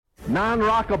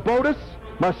non-rockabotus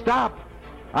must stop.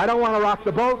 I don't want to rock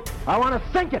the boat. I want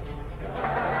to sink it.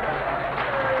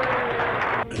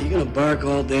 Are you going to bark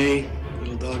all day,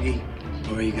 little doggy,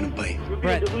 or are you going to bite?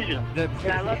 Brett, delusional.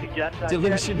 Yeah, I love you, Jeff.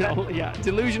 Delusional, yeah.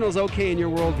 Delusional's okay in your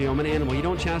worldview. I'm an animal. You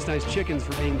don't chastise chickens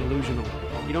for being delusional.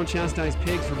 You don't chastise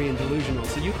pigs for being delusional.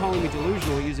 So you calling me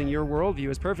delusional using your worldview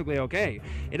is perfectly okay.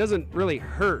 It doesn't really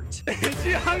hurt.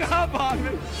 She hung up on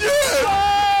me.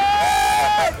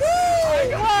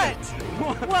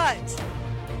 What?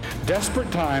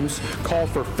 Desperate times call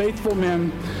for faithful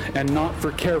men and not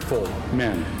for careful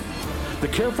men. The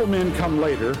careful men come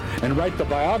later and write the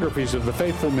biographies of the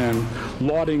faithful men,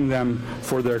 lauding them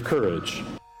for their courage.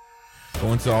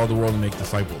 Go into all the world and make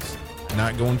disciples.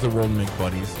 Not go into the world and make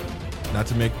buddies. Not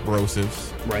to make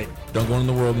brosives. Right. Don't go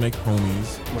into the world and make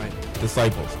homies. Right.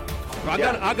 Disciples. I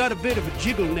got a bit of a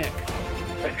jiggle neck.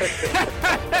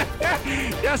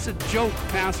 That's a joke,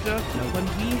 Pastor. When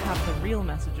we have the real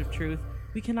message of truth,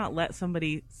 we cannot let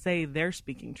somebody say they're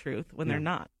speaking truth when they're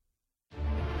not.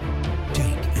 Take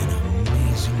an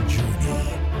amazing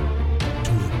journey to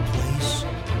a place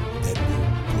that will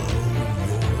blow your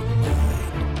mind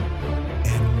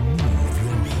and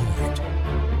move your heart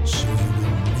so you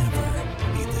will never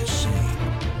be the same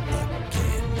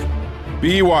again.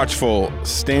 Be watchful,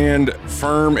 stand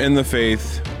firm in the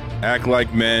faith, act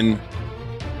like men,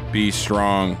 be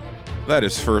strong. That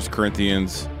is 1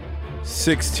 Corinthians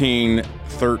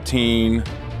 16:13.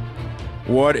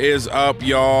 What is up,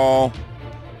 y'all?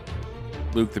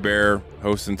 Luke the Bear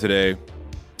hosting today.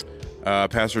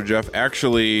 Pastor Jeff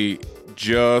actually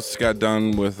just got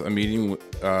done with a meeting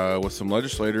with some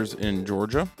legislators in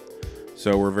Georgia.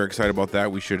 So we're very excited about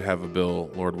that. We should have a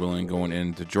bill, Lord willing, going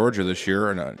into Georgia this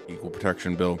year, an equal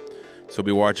protection bill. So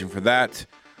be watching for that.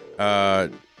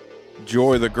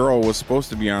 Joy, the girl, was supposed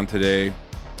to be on today,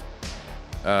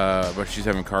 but she's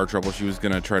having car trouble. She was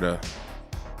going to try to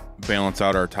balance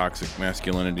out our toxic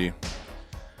masculinity,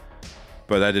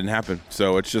 but that didn't happen.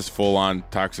 So it's just full on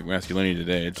toxic masculinity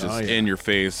today. It's just in your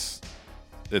face.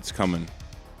 It's coming.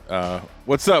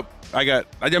 What's up?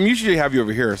 I'm usually have you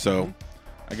over here, so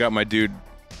I got my dude,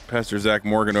 Pastor Zach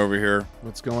Morgan, over here.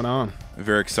 What's going on? I'm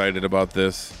very excited about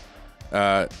this.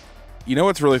 You know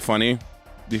what's really funny?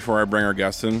 Before I bring our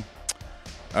guests in,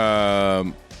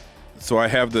 so I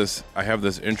have this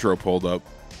intro pulled up,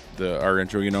 our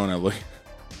intro, and I look,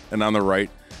 and on the right,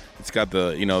 it's got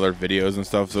the their videos and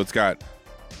stuff. So it's got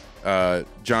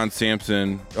John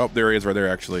Sampson. Oh, there he is, right there.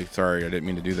 Actually, sorry, I didn't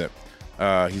mean to do that.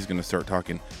 He's gonna start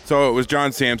talking. So it was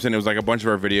John Sampson. It was like a bunch of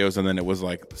our videos, and then it was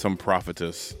like some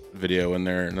prophetess video in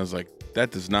there, and I was like,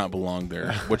 that does not belong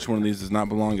there. Which one of these does not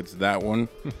belong? It's that one.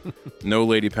 No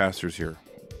lady pastors here,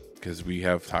 because we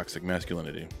have toxic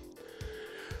masculinity.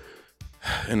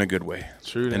 In a good way.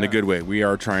 True. In a good way. We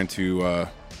are trying to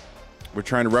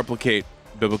replicate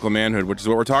biblical manhood, which is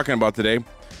what we're talking about today.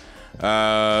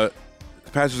 Pastor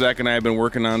Zach and I have been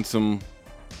working on some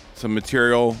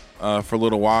material for a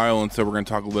little while, and so we're going to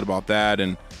talk a little bit about that.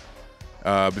 And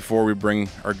before we bring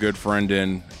our good friend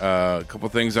in, a couple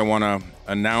things I want to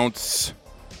announce.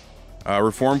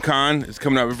 ReformCon is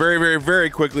coming up very, very, very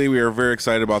quickly. We are very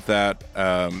excited about that.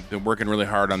 Been working really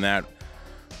hard on that.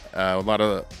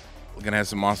 We're going to have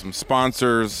some awesome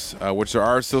sponsors, which there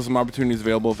are still some opportunities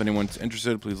available. If anyone's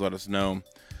interested, please let us know.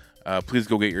 Please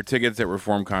go get your tickets at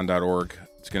reformcon.org.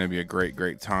 It's going to be a great,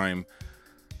 great time.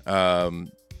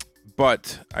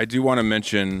 But I do want to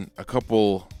mention a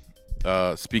couple,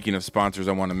 speaking of sponsors,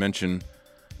 I want to mention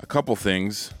a couple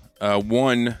things.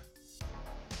 One,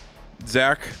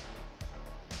 Zach,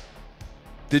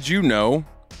 did you know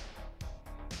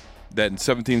that in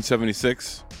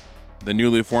 1776, the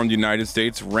newly formed United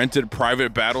States rented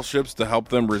private battleships to help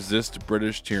them resist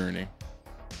British tyranny?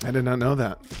 I did not know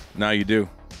that. Now you do.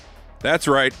 That's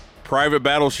right, private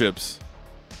battleships.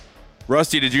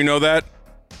 Rusty, did you know that?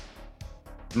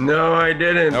 No, I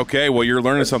didn't. Okay, well, you're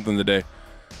learning something today.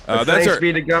 Thanks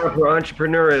be to God for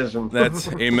entrepreneurism. That's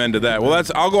amen to that. Well,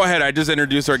 I'll go ahead. I just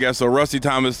introduced our guest. So, Rusty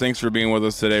Thomas, thanks for being with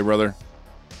us today, brother.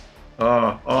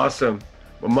 Oh, awesome.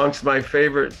 Amongst my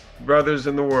favorite brothers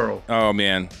in the world. Oh,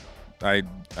 man.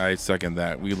 I second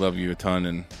that. We love you a ton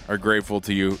and are grateful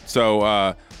to you. So,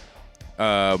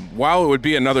 while it would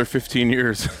be another 15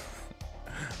 years,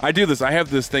 I do this. I have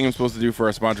this thing I'm supposed to do for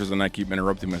our sponsors, and I keep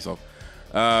interrupting myself.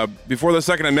 Before the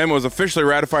Second Amendment was officially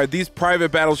ratified, these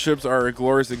private battleships are a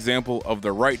glorious example of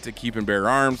the right to keep and bear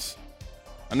arms.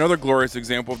 Another glorious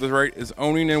example of this right is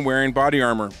owning and wearing body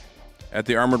armor. At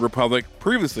the Armored Republic,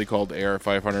 previously called AR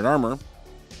 500 Armor,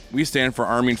 we stand for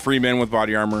arming free men with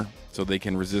body armor so they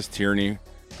can resist tyranny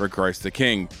for Christ the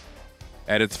King.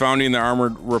 At its founding, the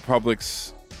Armored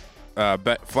Republic's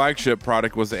flagship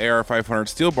product was the AR-500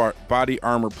 steel body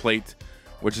armor plate,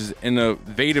 which is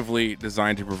innovatively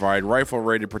designed to provide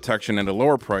rifle-rated protection at a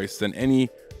lower price than any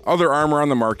other armor on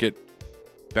the market.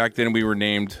 Back then, we were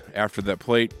named after that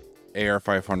plate,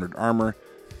 AR-500 armor.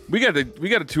 We got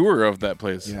a tour of that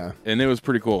place, Yeah. and it was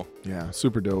pretty cool. Yeah,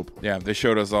 super dope. Yeah, they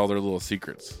showed us all their little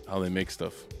secrets, how they make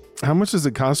stuff. How much does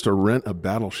it cost to rent a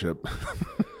battleship?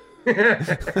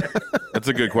 That's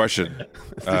a good question.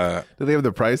 Do they have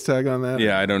the price tag on that?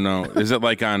 Yeah, I don't know. Is it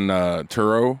like on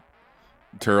Turo?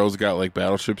 Turo's got like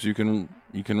battleships you can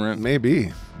rent.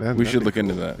 Maybe. We should look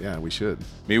into that. Yeah, we should.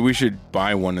 Maybe we should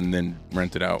buy one and then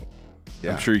rent it out.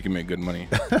 Yeah. I'm sure you can make good money.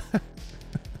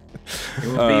 It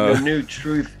will be the new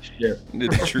truth ship. The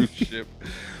truth ship.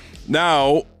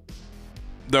 Now,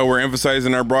 though, we're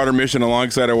emphasizing our broader mission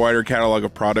alongside a wider catalog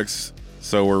of products,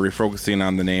 so we're refocusing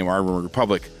on the name Armored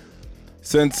Republic.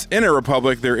 Since in a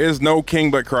republic there is no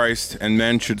king but Christ, and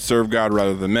men should serve God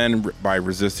rather than men by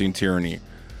resisting tyranny.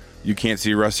 You can't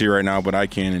see Rusty right now, but I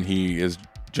can, and he is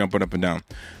jumping up and down.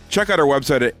 Check out our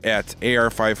website at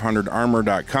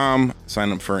ar500armor.com.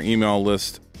 Sign up for our email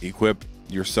list. Equip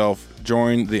yourself.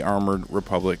 Join the Armored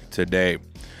Republic today.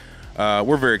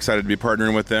 We're very excited to be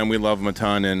partnering with them. We love them a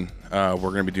ton, and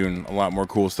we're going to be doing a lot more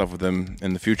cool stuff with them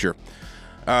in the future.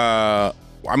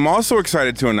 I'm also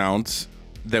excited to announce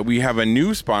that we have a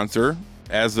new sponsor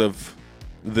as of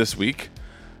this week.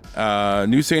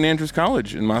 New St. Andrews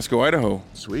College in Moscow, Idaho.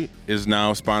 Sweet. Is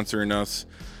now sponsoring us,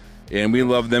 and we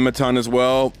love them a ton as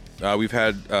well. We've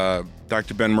had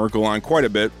Dr. Ben Merkel on quite a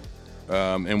bit,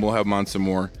 and we'll have him on some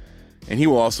more. And he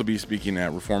will also be speaking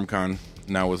at ReformCon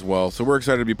now as well. So we're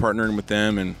excited to be partnering with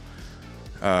them, and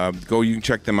you can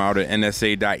check them out at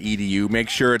nsa.edu. Make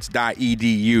sure it's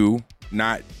 .edu,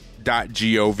 not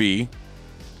 .gov.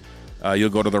 You'll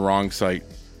go to the wrong site.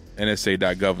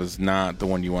 NSA.gov is not the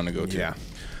one you want to go to. Yeah.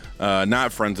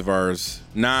 Not friends of ours.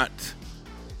 Not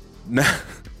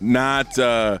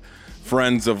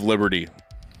Friends of Liberty.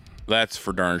 That's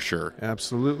for darn sure.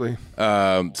 Absolutely.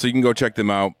 So you can go check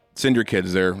them out. Send your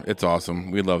kids there. It's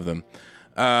awesome. We love them.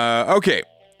 Okay,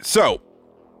 so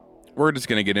we're just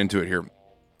going to get into it here.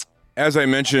 As I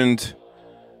mentioned,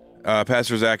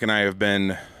 Pastor Zach and I have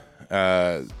been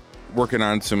working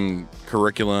on some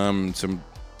curriculum,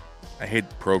 I hate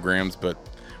programs, but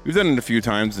we've done it a few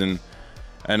times, and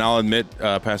I'll admit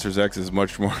Pastor Zach's is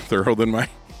much more thorough than mine.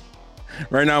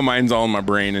 Right now, mine's all in my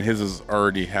brain, and his is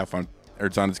already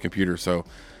it's on his computer, so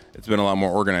it's been a lot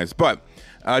more organized. But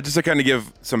just to kind of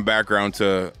give some background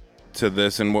to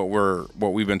this and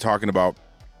what we've been talking about.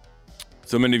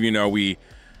 So many of you know we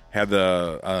had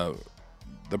the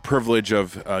privilege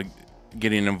of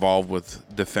getting involved with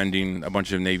defending a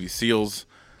bunch of Navy SEALs.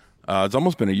 It's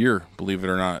almost been a year, believe it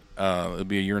or not. It'll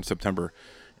be a year in September,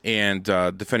 and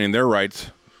defending their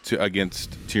rights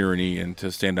against tyranny and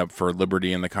to stand up for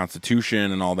liberty and the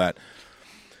Constitution and all that.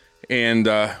 And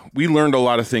we learned a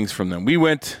lot of things from them. We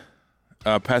went,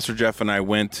 Pastor Jeff and I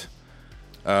went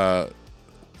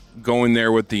going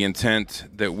there with the intent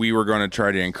that we were going to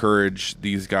try to encourage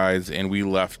these guys, and we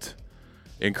left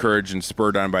encouraged and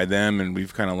spurred on by them, and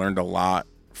we've kind of learned a lot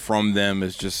from them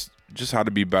is just how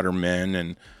to be better men.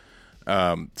 And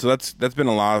so that's been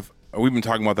a lot of, we've been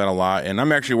talking about that a lot, and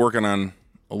I'm actually working on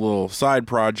a little side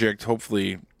project.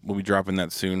 Hopefully we'll be dropping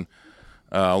that soon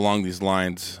along these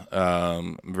lines.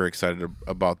 I'm very excited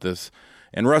about this,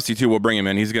 and Rusty too, we'll bring him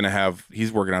in. He's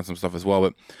working on some stuff as well.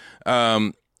 But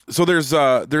so there's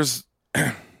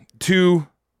two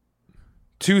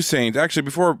saints. Actually,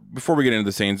 before we get into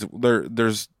the saints,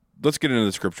 let's get into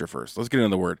the scripture first. Let's get into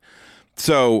the word.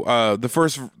 So the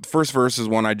first verse is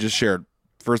one I just shared.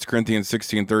 1 Corinthians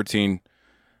 16:13.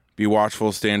 Be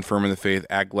watchful, stand firm in the faith,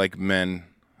 act like men,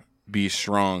 be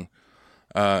strong.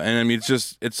 And I mean,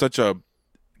 it's such a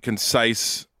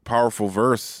concise, powerful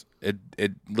verse.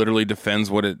 It literally defines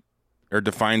what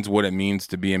it means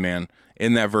to be a man.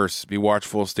 In that verse, be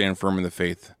watchful, stand firm in the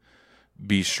faith,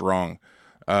 be strong.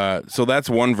 So that's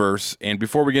one verse. And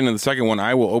before we get into the second one,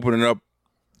 I will open it up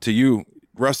to you.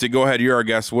 Rusty, go ahead. You're our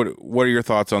guest. What are your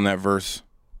thoughts on that verse?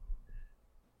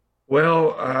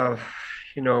 Well,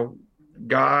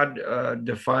 God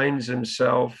defines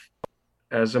himself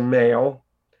as a male.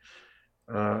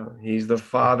 He's the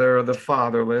father of the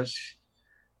fatherless.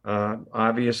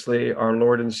 Obviously, our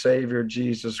Lord and Savior,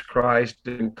 Jesus Christ,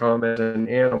 didn't come as an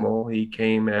animal. He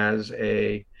came as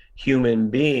a human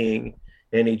being,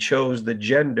 and he chose the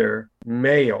gender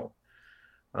male,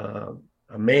 a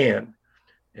man.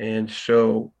 And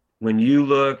so when you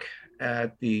look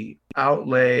at the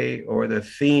outlay or the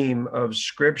theme of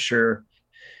Scripture,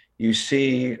 you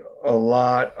see a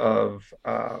lot of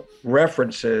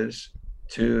references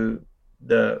to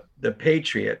the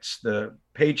patriots, the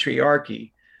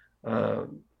patriarchy,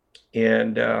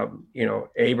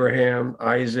 Abraham,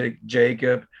 Isaac,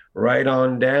 Jacob, right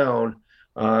on down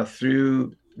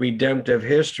through redemptive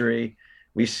history,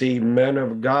 we see men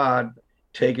of God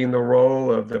taking the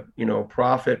role of the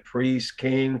prophet, priest,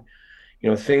 king,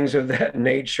 things of that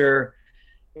nature.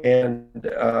 And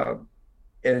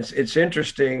it's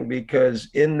interesting because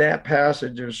in that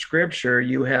passage of scripture,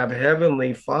 you have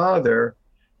Heavenly Father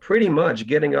pretty much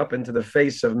getting up into the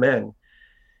face of men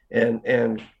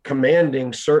and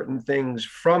commanding certain things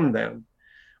from them.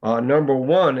 Number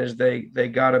one is they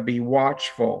got to be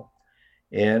watchful,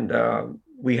 and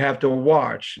we have to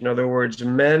watch. In other words,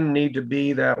 men need to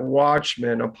be that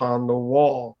watchman upon the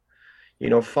wall.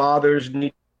 Fathers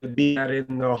need to be that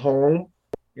in the home.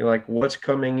 You're like, what's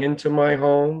coming into my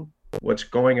home? What's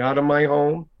going out of my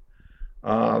home?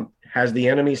 Has the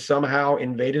enemy somehow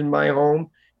invaded my home,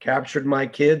 captured my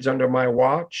kids under my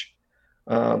watch?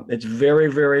 It's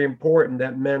very, very important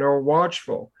that men are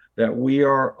watchful, that we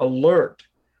are alert.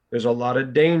 There's a lot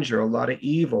of danger, a lot of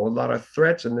evil, a lot of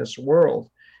threats in this world,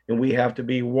 and we have to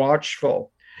be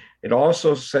watchful. It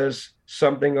also says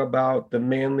something about the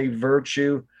manly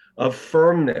virtue of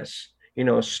firmness,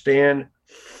 stand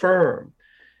firm.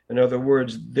 In other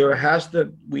words,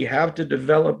 we have to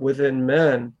develop within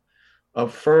men a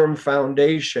firm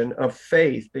foundation of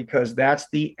faith, because that's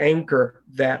the anchor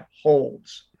that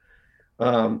holds.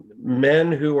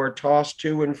 Men who are tossed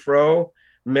to and fro,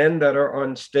 men that are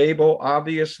unstable,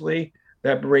 obviously,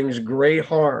 that brings great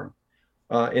harm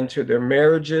into their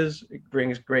marriages. It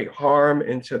brings great harm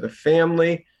into the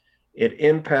family. It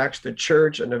impacts the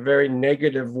church in a very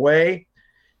negative way.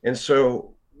 And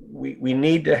so we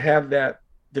need to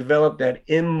develop that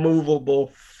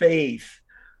immovable faith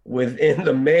within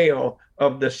the male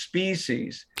of the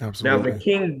species. Absolutely.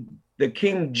 Now, the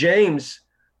King James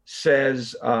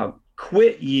says,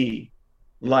 quit ye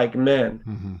like men.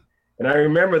 Mm-hmm. And I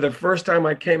remember the first time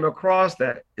I came across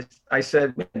that, I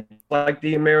said, like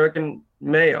the American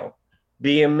male,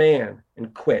 be a man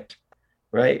and quit,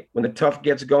 right? When the tough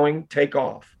gets going, take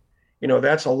off.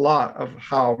 That's a lot of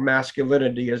how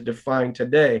masculinity is defined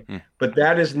today. But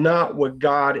that is not what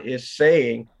God is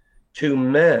saying to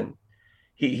men.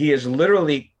 He is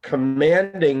literally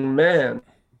commanding men,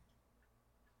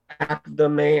 act the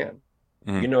man,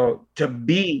 to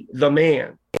be the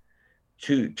man,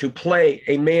 to play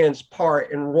a man's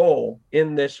part and role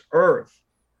in this earth.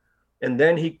 And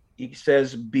then he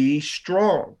says, be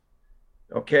strong.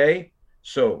 Okay?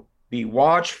 So be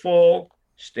watchful,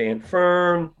 stand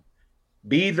firm,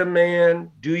 be the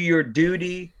man, do your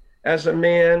duty as a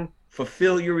man,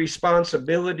 fulfill your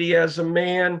responsibility as a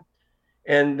man,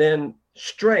 and then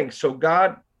strength. So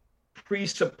God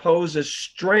presupposes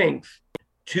strength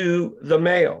to the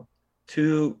male,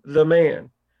 to the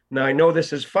man. Now, I know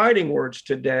this is fighting words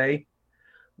today,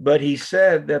 but he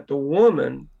said that the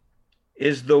woman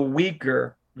is the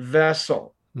weaker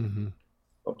vessel. Mm-hmm.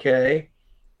 Okay?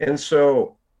 And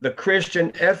so the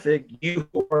Christian ethic, you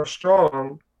who are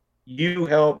strong, you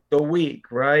help the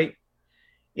weak, right?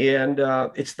 And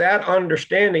it's that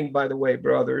understanding, by the way,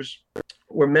 brothers,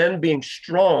 where men being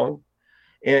strong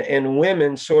and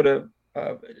women sort of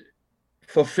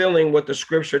fulfilling what the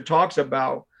scripture talks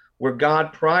about, where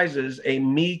God prizes a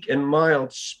meek and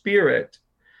mild spirit.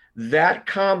 That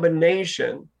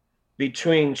combination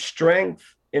between strength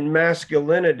and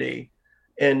masculinity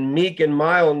and meek and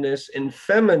mildness and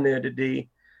femininity,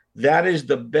 that is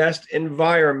the best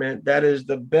environment, that is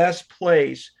the best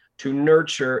place to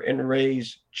nurture and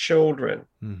raise children.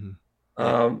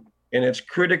 Mm-hmm. And it's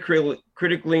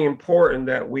critically important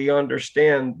that we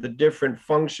understand the different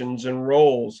functions and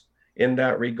roles in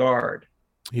that regard.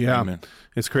 Yeah, Amen.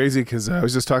 It's crazy because I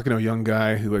was just talking to a young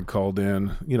guy who had called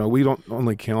in. We don't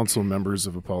only counsel members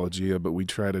of Apologia, but we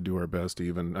try to do our best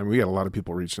even. I mean, we got a lot of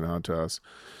people reaching out to us,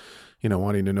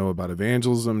 wanting to know about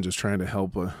evangelism, just trying to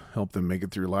help them make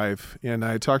it through life. And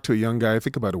I talked to a young guy, I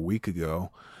think about a week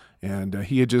ago, and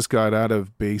he had just got out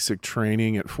of basic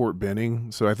training at Fort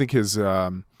Benning. So I think his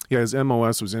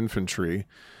MOS was infantry.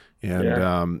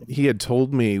 And he had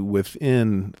told me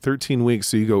within 13 weeks,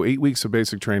 so you go 8 weeks of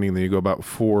basic training, then you go about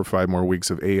 4 or 5 more weeks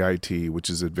of AIT,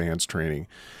 which is advanced training.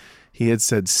 He had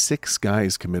said 6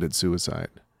 guys committed suicide,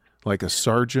 like a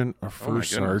sergeant or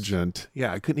first sergeant.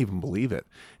 Yeah, I couldn't even believe it.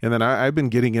 And then I've been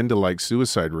getting into like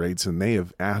suicide rates, and they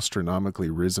have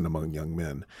astronomically risen among young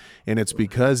men. And it's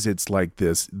because it's like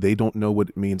this, they don't know what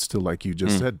it means to, like you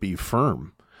just said, be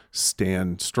firm,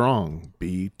 stand strong,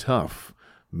 be tough,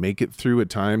 make it through a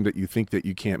time that you think that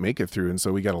you can't make it through. And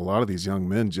so we got a lot of these young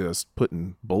men just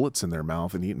putting bullets in their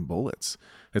mouth and eating bullets.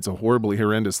 It's a horribly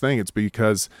horrendous thing. It's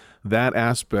because that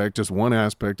aspect, just one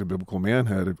aspect of biblical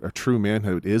manhood, a true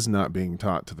manhood, is not being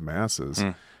taught to the masses.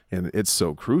 And it's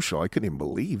so crucial. I couldn't even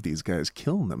believe these guys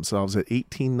killing themselves at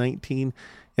 18, 19.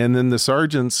 And then the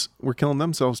sergeants were killing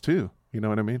themselves too. You know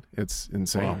what I mean? It's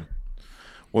insane. Wow.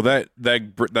 Well,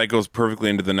 that goes perfectly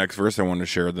into the next verse I wanted to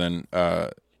share then.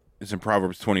 It's in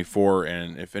Proverbs 24,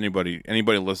 and if anybody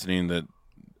listening that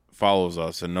follows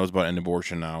us and knows about end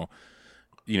abortion now,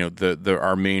 you know,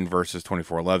 our main verse is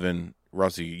 24:11.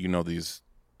 Rusty, you know these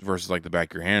verses like the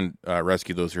back of your hand.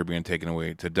 Rescue those who are being taken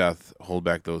away to death, hold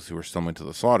back those who are stumbling to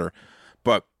the slaughter.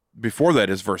 But before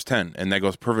that is verse 10, and that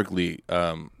goes perfectly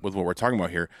with what we're talking about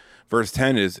here. Verse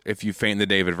 10 is, if you faint in the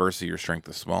day of adversity, your strength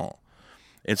is small.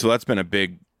 And so that's been a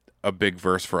big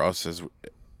verse for us as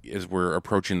we're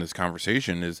approaching this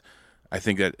conversation. Is I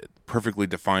think that perfectly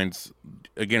defines,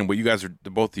 again, what you guys are,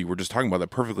 both of you were just talking about,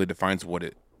 that perfectly defines what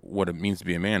it means to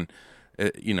be a man.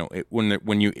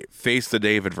 When you face the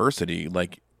day of adversity,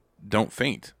 like, don't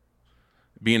faint.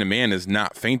 Being a man is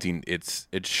not fainting. It's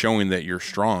showing that you're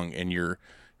strong and you're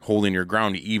holding your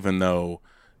ground, even though,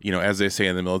 you know, as they say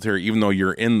in the military, even though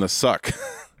you're in the suck,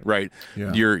 right?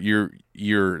 Yeah.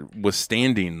 You're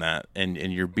withstanding that, and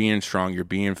you're being strong, you're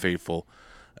being faithful.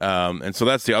 And so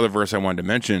that's the other verse I wanted to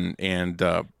mention. And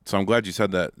so I'm glad you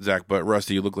said that, Zach. But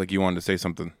Rusty, you look like you wanted to say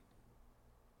something.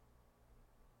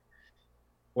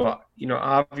 Well, you know,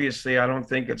 obviously, I don't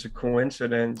think it's a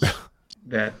coincidence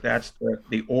that that's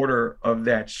the order of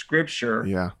that scripture.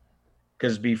 Yeah.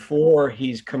 Because before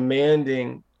he's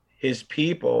commanding his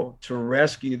people to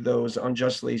rescue those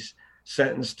unjustly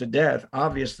sentenced to death,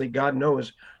 obviously, God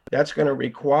knows that's going to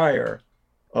require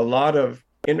a lot of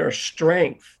inner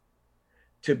strength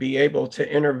to be able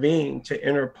to intervene, to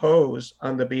interpose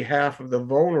on the behalf of the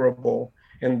vulnerable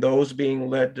and those being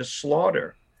led to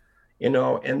slaughter. You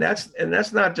know, and that's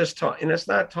not just talking, and it's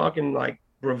not talking like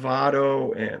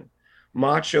bravado and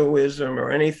machoism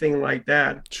or anything like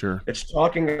that. Sure. It's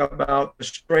talking about the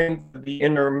strength of the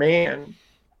inner man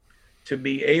to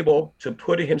be able to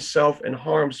put himself in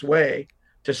harm's way,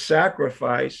 to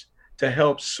sacrifice, to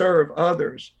help serve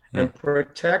others and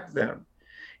protect them.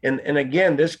 And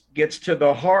again, this gets to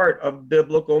the heart of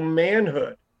biblical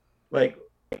manhood. Like,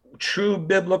 true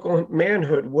biblical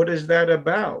manhood, what is that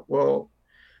about? Well,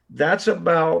 that's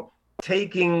about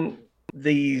taking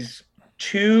these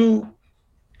two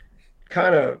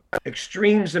kind of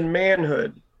extremes in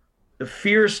manhood, the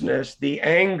fierceness, the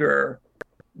anger,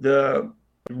 the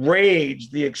rage,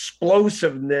 the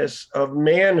explosiveness of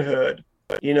manhood,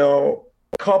 you know,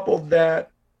 coupled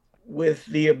that with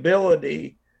the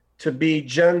ability to be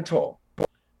gentle.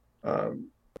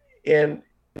 And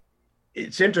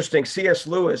it's interesting, C.S.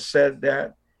 Lewis said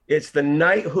that it's the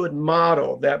knighthood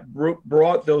model that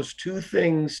brought those two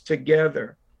things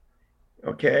together.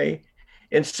 Okay.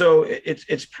 And so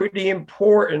it's pretty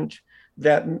important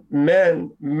that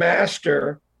men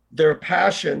master their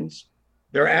passions,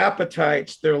 their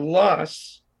appetites, their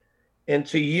lusts, and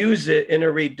to use it in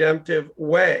a redemptive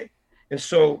way. And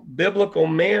so biblical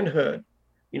manhood,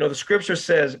 you know, the scripture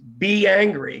says, be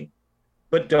angry,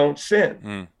 but don't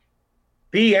sin.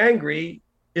 Be angry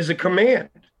is a command.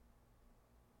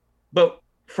 But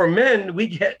for men, we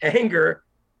get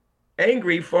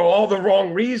angry for all the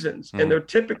wrong reasons. And they're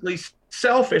typically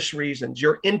selfish reasons.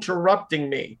 You're interrupting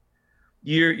me.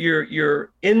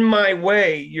 You're in my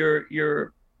way.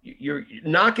 You're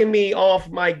knocking me off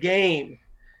my game.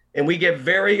 And we get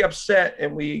very upset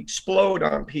and we explode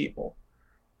on people.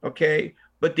 Okay.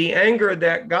 But the anger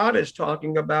that God is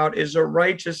talking about is a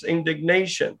righteous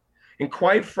indignation. And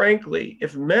quite frankly,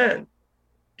 if men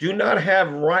do not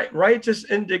have righteous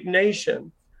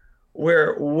indignation,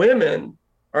 where women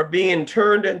are being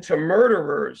turned into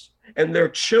murderers and their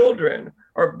children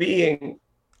are being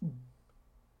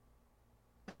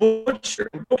butchered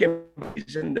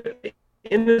and the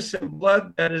innocent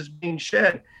blood that is being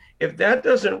shed, if that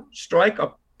doesn't strike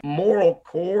a moral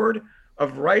chord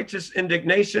of righteous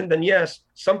indignation, then yes,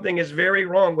 something is very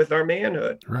wrong with our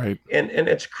manhood. Right. And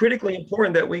it's critically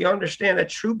important that we understand that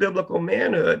true biblical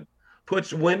manhood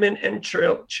puts women and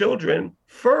children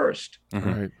first.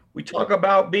 Right. We talk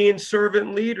about being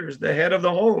servant leaders, the head of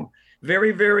the home.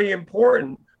 Very, very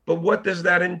important. But what does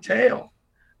that entail?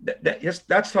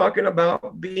 That's talking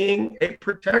about being a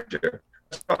protector.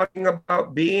 That's talking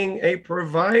about being a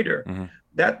provider.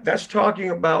 That's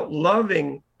talking about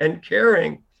loving and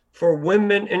caring for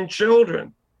women and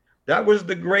children. That was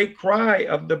the great cry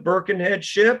of the Birkenhead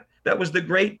ship. That was the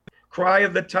great cry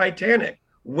of the Titanic.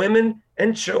 women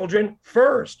and children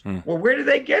first. Well, where did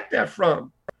they get that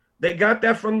from? They got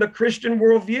that from the Christian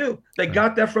worldview. They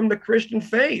got that from the Christian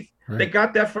faith. They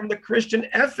got that from the Christian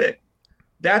ethic.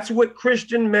 That's what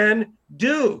Christian men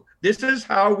do. This is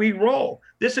how we roll.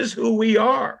 This is who we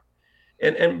are.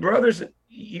 And brothers,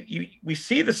 we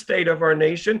see the state of our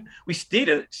nation. We see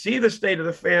the state of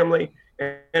the family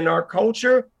and our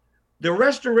culture. The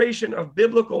restoration of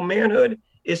biblical manhood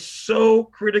is so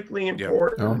critically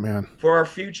important for our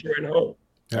future and hope.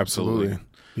 Absolutely.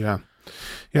 Yeah.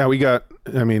 Yeah, we got,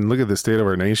 I mean, look at the state of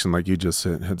our nation, like you just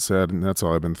had said, and that's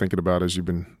all I've been thinking about as you've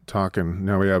been talking.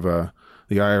 Now we have the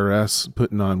IRS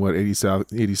putting on,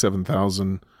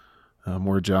 87,000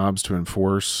 more jobs to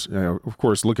enforce, of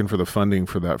course, looking for the funding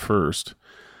for that first.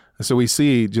 So we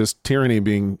see just tyranny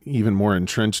being even more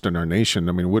entrenched in our nation.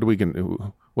 I mean,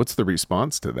 what's the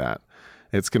response to that?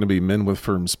 It's going to be men with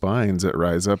firm spines that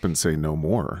rise up and say no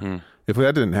more. If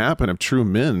that didn't happen, if true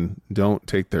men don't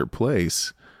take their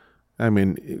place, I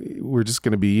mean, we're just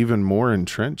going to be even more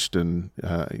entrenched in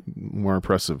more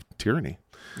oppressive tyranny.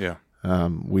 Yeah.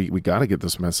 We got to get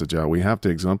this message out. We have to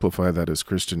exemplify that as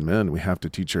Christian men. We have to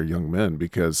teach our young men,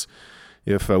 because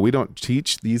if we don't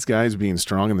teach these guys being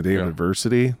strong in the day of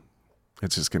adversity,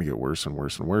 it's just going to get worse and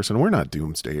worse and worse. And we're not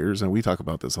doomsdayers, and we talk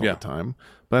about this all the time.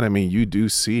 But I mean, you do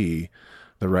see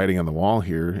the writing on the wall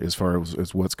here as far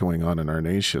as what's going on in our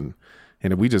nation.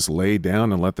 And if we just lay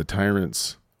down and let the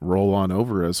tyrants roll on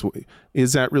over us,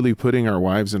 is that really putting our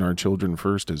wives and our children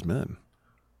first as men?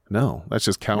 No, that's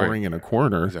just cowering in a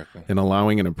corner and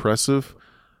allowing an oppressive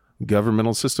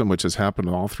governmental system, which has happened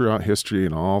all throughout history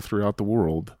and all throughout the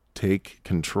world, take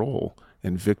control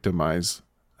and victimize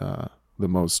the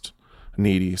most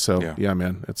needy. So yeah,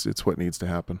 man, it's what needs to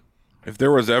happen. If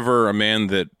there was ever a man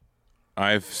that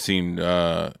I've seen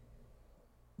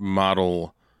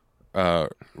model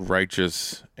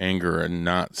righteous anger and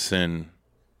not sin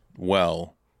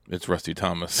well, it's Rusty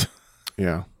Thomas.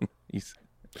 Yeah.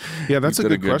 That's a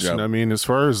good question. I mean, as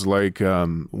far as like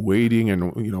waiting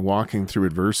and walking through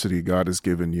adversity, God has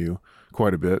given you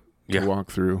quite a bit to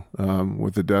walk through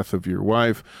with the death of your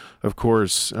wife. Of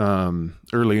course,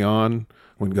 early on,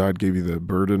 when God gave you the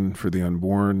burden for the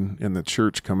unborn and the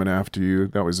church coming after you,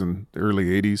 that was in the early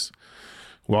 80s.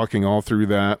 Walking all through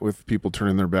that with people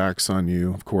turning their backs on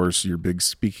you. Of course, your big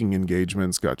speaking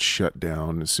engagements got shut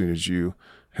down as soon as you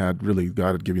had really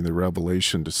God had given you the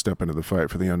revelation to step into the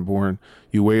fight for the unborn.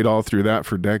 You wait all through that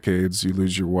for decades. You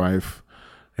lose your wife,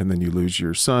 and then you lose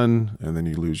your son, and then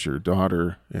you lose your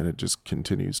daughter, and it just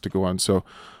continues to go on. So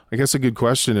I guess a good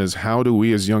question is, how do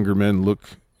we as younger men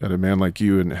look at a man like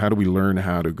you, and how do we learn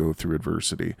how to go through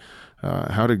adversity?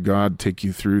 How did God take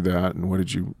you through that, and what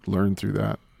did you learn through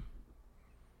that?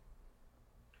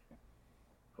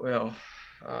 Well,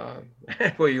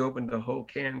 you opened the whole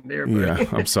can there. But yeah,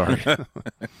 I'm sorry.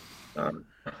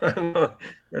 No,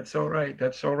 that's all right.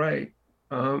 That's all right.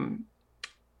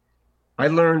 I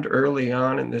learned early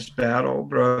on in this battle,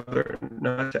 brother,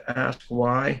 not to ask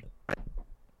why,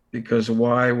 because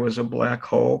why was a black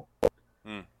hole.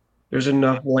 There's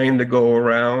enough blame to go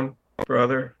around,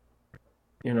 brother.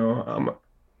 I'm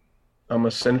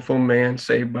a sinful man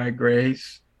saved by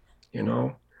grace,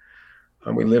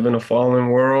 we live in a fallen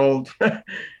world.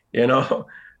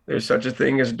 There's such a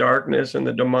thing as darkness in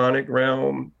the demonic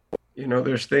realm.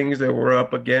 There's things that we're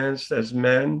up against as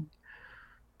men.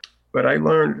 But I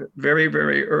learned very,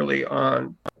 very early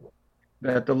on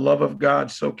that the love of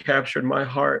God so captured my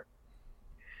heart.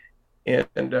 And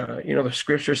the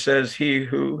scripture says, he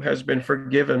who has been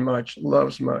forgiven much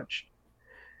loves much.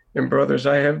 And brothers,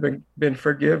 I have been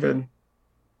forgiven.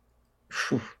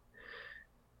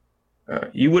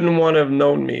 You wouldn't want to have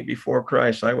known me before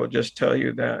Christ. I will just tell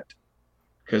you that,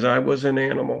 because I was an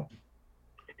animal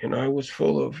and I was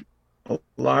full of a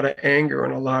lot of anger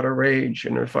and a lot of rage.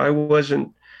 And if I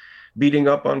wasn't beating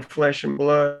up on flesh and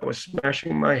blood, I was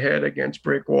smashing my head against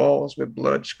brick walls with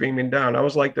blood screaming down. I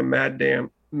was like the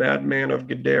madman of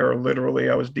Gadara. Literally,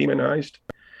 I was demonized.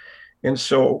 And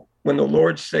so when the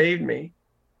Lord saved me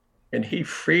and he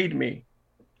freed me,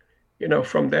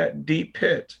 from that deep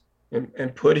pit,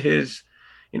 and put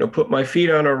put my feet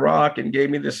on a rock and gave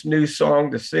me this new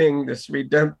song to sing, this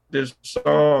redemptive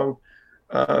song.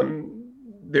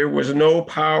 There was no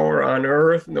power on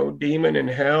earth, no demon in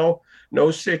hell,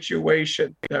 no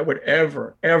situation that would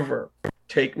ever, ever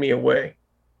take me away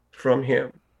from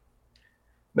him.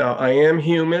 Now, I am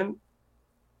human.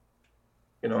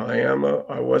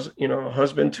 I was a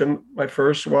husband to my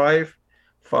first wife,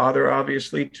 father,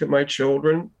 obviously, to my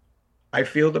children. I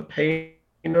feel the pain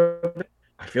of it.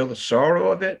 I feel the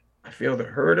sorrow of it. I feel the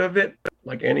hurt of it,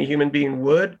 like any human being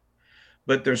would.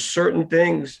 But there's certain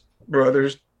things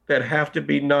brothers, that have to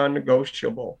be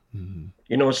non-negotiable. Mm-hmm.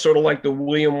 You know, it's sort of like the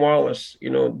William Wallace, you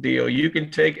know, deal. You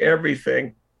can take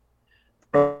everything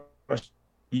from us,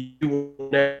 you will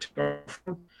never,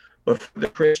 but for the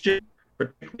Christian,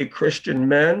 particularly Christian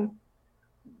men,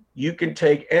 you can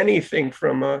take anything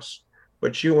from us,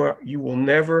 but you will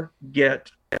never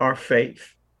get our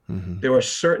faith. Mm-hmm. There are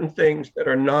certain things that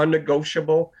are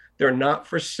non-negotiable. They're not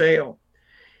for sale.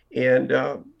 And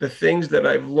the things that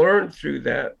I've learned through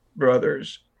that,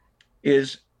 brothers,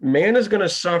 is man is going to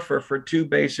suffer for two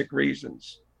basic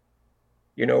reasons.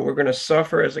 You know, we're going to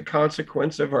suffer as a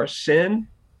consequence of our sin,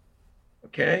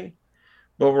 okay?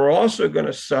 But we're also going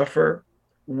to suffer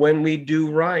when we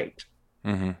do right,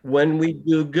 when we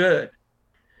do good.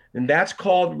 And that's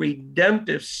called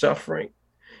redemptive suffering.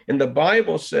 And the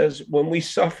Bible says when we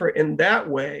suffer in that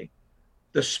way,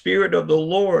 the Spirit of the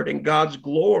Lord and God's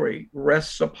glory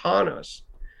rests upon us.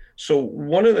 So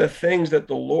one of the things that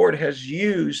the Lord has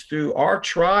used through our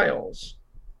trials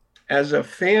as a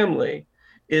family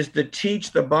is to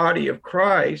teach the body of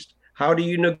Christ, how do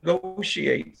you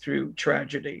negotiate through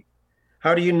tragedy?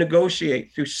 How do you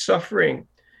negotiate through suffering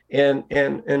and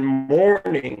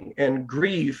mourning and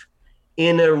grief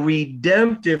in a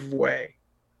redemptive way,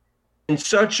 in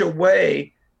such a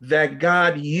way that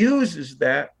God uses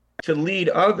that to lead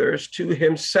others to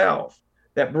himself,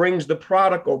 that brings the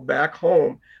prodigal back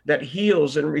home, that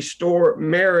heals and restores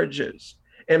marriages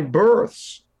and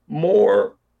births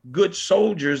more good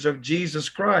soldiers of Jesus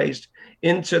Christ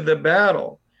into the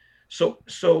battle.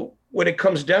 So what it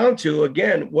comes down to,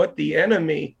 again, what the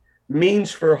enemy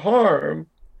means for harm,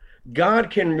 God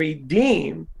can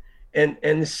redeem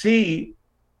and see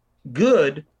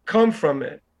good come from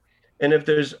it. And if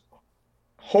there's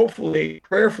hopefully,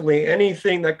 prayerfully,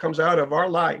 anything that comes out of our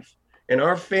life and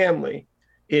our family,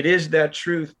 it is that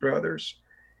truth, brothers.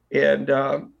 And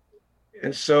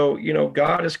so, you know,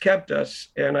 God has kept us.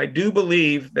 And I do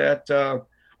believe that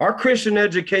our Christian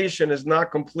education is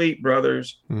not complete,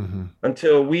 brothers,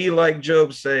 until we, like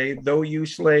Job, say, though you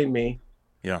slay me,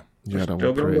 I'm still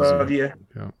going to love you,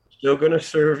 still going to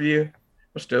serve you,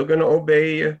 I'm still going to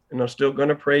obey you, and I'm still going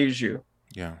to praise you.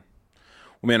 Yeah.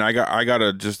 Well, man, I got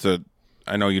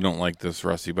I know you don't like this,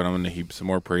 Rusty, but I'm going to heap some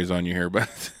more praise on you here.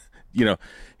 But, you know,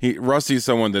 Rusty's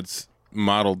someone that's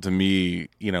modeled to me,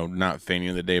 you know, not fainting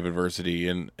in the day of adversity.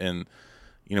 And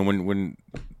you know, when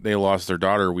they lost their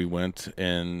daughter, we went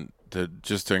and to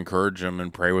encourage them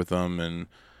and pray with them.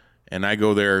 And I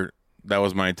go there. That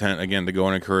was my intent, again, to go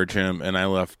and encourage him. And I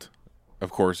left, of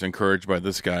course, encouraged by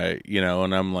this guy, you know,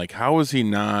 and I'm like, how is he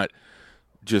not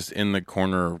just in the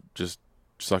corner, just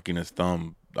sucking his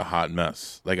thumb, a hot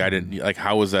mess? Like, I didn't, like,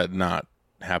 how is that not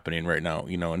happening right now,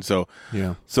 you know? And so,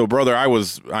 so brother, I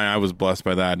was blessed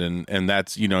by that. And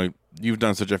that's, you know, you've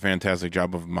done such a fantastic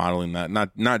job of modeling that,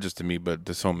 not just to me, but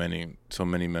to so many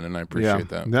men. And I appreciate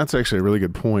that. That's actually a really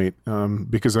good point.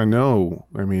 Because I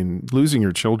mean, losing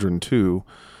your children too,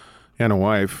 and a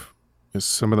wife is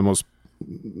some of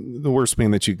the worst thing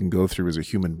that you can go through as a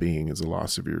human being is the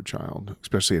loss of your child,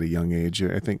 especially at a young age.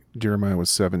 I think Jeremiah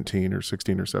was 16 or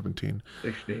 17.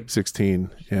 16.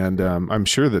 And I'm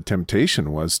sure the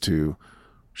temptation was to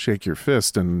shake your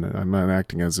fist, and I'm not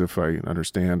acting as if I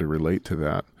understand or relate to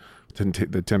that.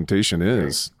 The temptation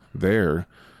is there,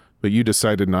 but you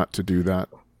decided not to do that.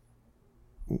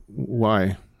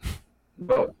 Why?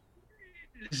 Well,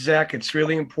 Zach, it's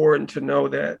really important to know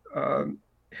that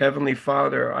Heavenly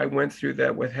Father, I went through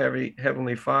that with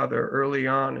Heavenly Father early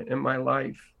on in my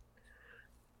life.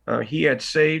 He had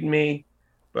saved me,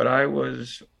 but I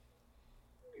was,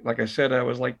 like I said, I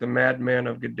was like the madman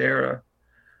of Gadara.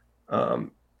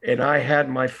 And I had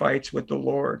my fights with the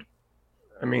Lord.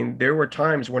 I mean, there were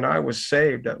times when I was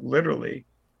saved that literally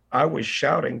I was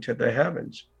shouting to the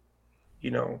heavens,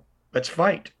 you know, let's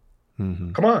fight.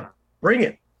 Come on, bring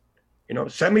it. You know,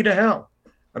 send me to hell.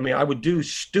 I mean, I would do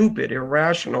stupid,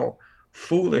 irrational,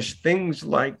 foolish things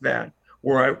like that,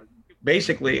 where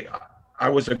I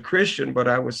was a Christian, but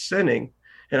I was sinning,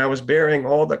 and I was bearing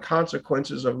all the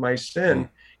consequences of my sin.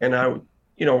 And I would,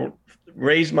 you know,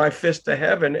 raise my fist to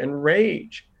heaven and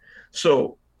rage.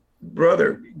 So,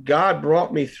 brother, God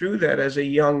brought me through that as a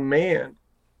young man.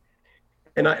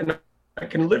 And I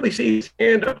can literally see his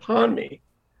hand upon me,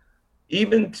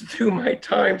 even through my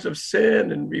times of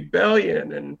sin and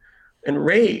rebellion and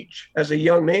rage as a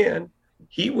young man.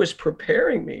 He was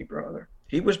preparing me, brother.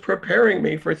 He was preparing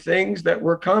me for things that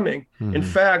were coming. In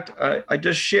fact, I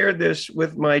just shared this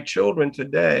with my children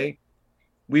today.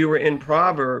 We were in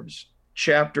Proverbs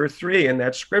chapter 3, in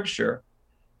that scripture,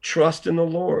 trust in the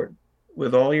Lord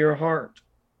with all your heart.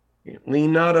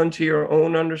 Lean not unto your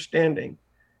own understanding.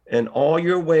 and all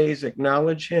your ways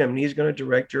acknowledge him, and he's going to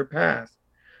direct your path.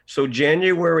 So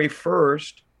January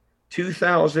 1st,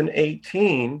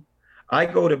 2018, I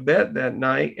go to bed that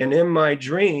night, and in my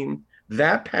dream,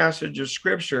 that passage of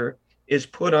scripture is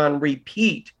put on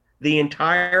repeat the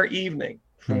entire evening.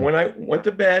 From when I went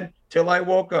to bed till I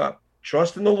woke up,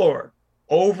 trust in the Lord,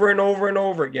 over and over and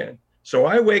over again. So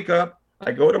I wake up,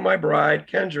 I go to my bride,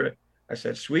 Kendra. I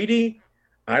said, sweetie,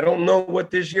 I don't know what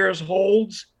this year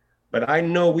holds, but I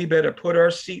know we better put our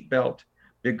seatbelt,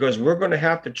 because we're going to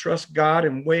have to trust God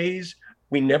in ways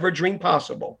we never dreamed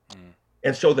possible.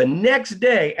 And so the next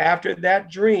day after that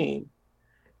dream,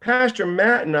 Pastor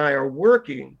Matt and I are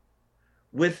working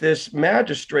with this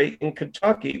magistrate in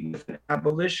Kentucky with an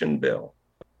abolition bill.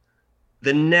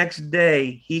 The next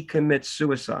day, he commits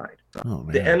suicide. Oh,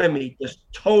 man. The enemy just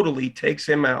totally takes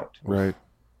him out. Right.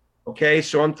 Okay,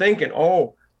 so I'm thinking,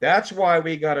 oh, that's why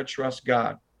we got to trust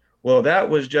God. Well, that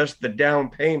was just the down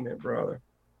payment, brother,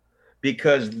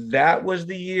 because that was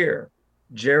the year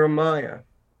Jeremiah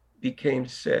became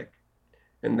sick,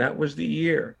 and that was the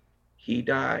year he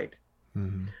died.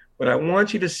 Mm-hmm. But I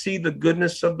want you to see the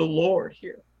goodness of the Lord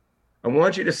here. I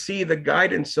want you to see the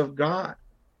guidance of God,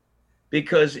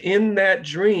 because in that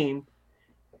dream,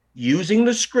 using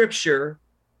the scripture,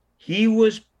 he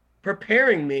was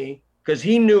preparing me, because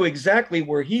he knew exactly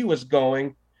where he was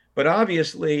going. But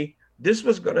obviously, this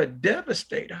was going to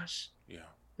devastate us. Yeah.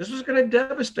 This was going to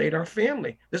devastate our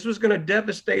family. This was going to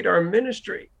devastate our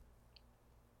ministry.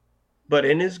 But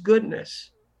in his goodness,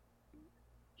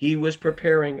 he was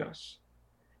preparing us.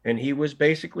 And he was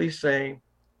basically saying,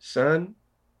 son,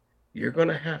 you're going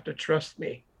to have to trust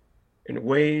me in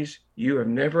ways you have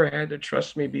never had to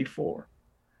trust me before.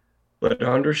 But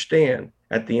understand,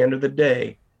 at the end of the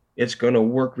day, it's going to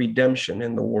work redemption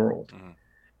in the world. Mm.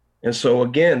 And so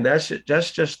again, that's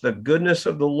just the goodness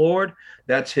of the Lord.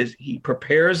 That's he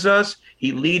prepares us.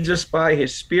 He leads us by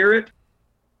his spirit,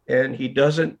 and he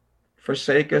doesn't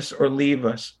forsake us or leave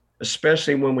us,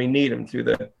 especially when we need him through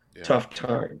the tough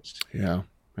times. Yeah,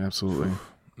 absolutely.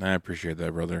 I appreciate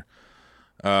that, brother.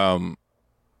 Do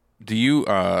you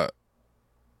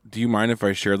mind if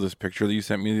I share this picture that you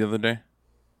sent me the other day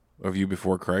of you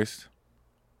before Christ?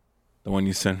 The one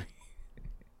you sent me.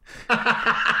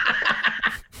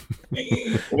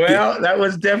 Well, that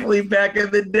was definitely back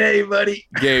in the day, buddy.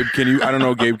 Gabe, can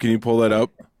you pull that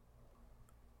up?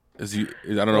 I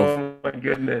don't know. Oh my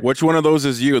goodness. Which one of those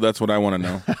is you? That's what I want to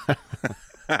know.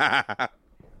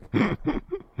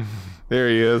 There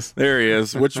he is.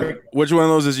 Which one of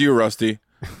those is you, Rusty?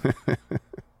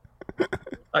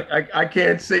 I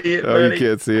can't see it. Oh, buddy. you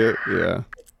can't see it? Yeah.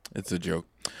 It's a joke.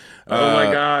 Oh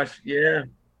my gosh. Yeah.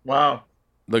 Wow.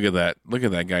 Look at that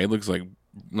guy. He looks like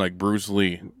Bruce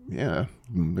Lee. Yeah.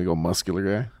 Big old muscular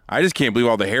guy. I just can't believe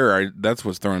all the hair. That's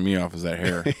what's throwing me off, is that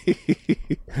hair.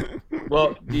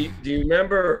 Well, do you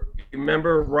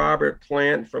remember Robert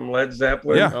Plant from Led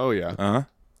Zeppelin? Yeah. Oh yeah. Uh-huh.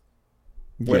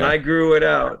 When I grew it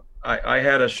out, I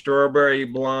had a strawberry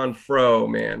blonde fro,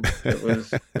 man. It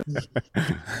was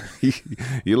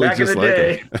you look back just in the like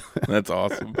day. him. That's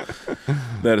awesome.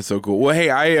 That is so cool. Well, hey,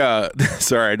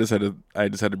 sorry, I just had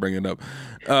to bring it up.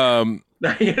 Now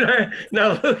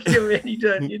look, you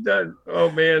done. Oh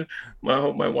man, I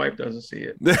hope my wife doesn't see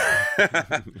it.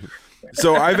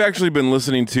 So I've actually been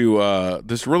listening to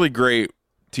this really great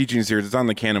teaching series. It's on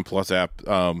the Canon Plus app.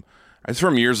 It's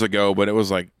from years ago, but it was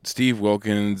like Steve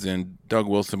Wilkins and Doug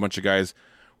Wilson, a bunch of guys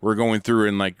were going through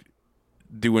and like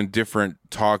doing different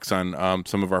talks on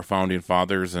some of our founding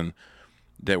fathers, and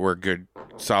that were good,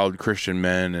 solid Christian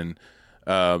men,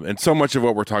 and so much of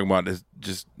what we're talking about has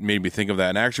just made me think of that.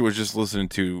 And I actually was just listening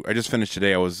to. I just finished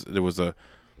today. There was a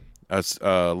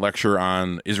lecture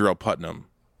on Israel Putnam,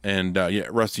 and yeah,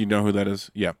 Rusty, you know who that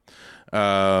is? Yeah.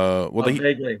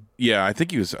 Vaguely. Yeah, I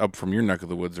think he was up from your neck of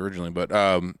the woods originally, but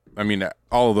I mean,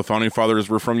 all of the founding fathers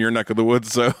were from your neck of the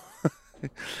woods, so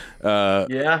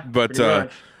yeah. But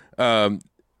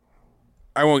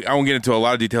I won't get into a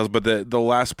lot of details, but the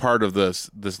last part of this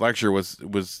lecture was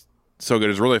so good. It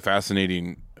was a really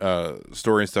fascinating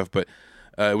story and stuff. But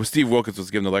it was Steve Wilkins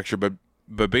was giving the lecture, but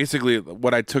basically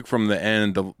what I took from the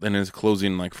end in his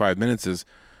closing like 5 minutes is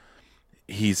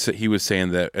he was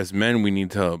saying that as men we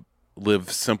need to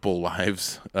live simple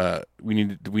lives. We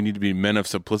need to be men of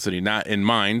simplicity, not in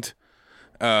mind.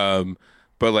 But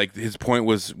like his point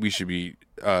was we should be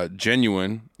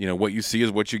genuine. You know, what you see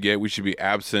is what you get. We should be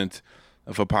absent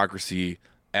of hypocrisy,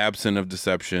 absent of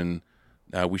deception.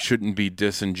 We shouldn't be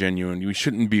disingenuine. We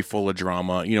shouldn't be full of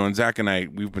drama. You know, and Zach and I,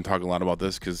 we've been talking a lot about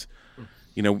this because,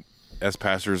 you know, as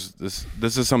pastors,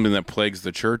 this is something that plagues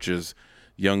the church is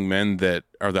young men that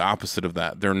are the opposite of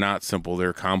that. They're not simple.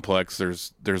 They're complex.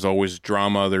 There's always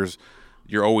drama.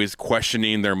 You're always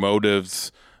questioning their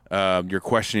motives. You're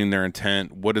questioning their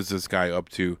intent. What is this guy up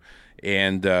to?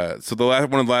 And so one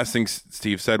of the last things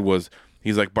Steve said was,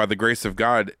 he's like, by the grace of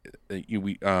God,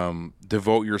 you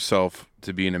devote yourself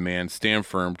to being a man, stand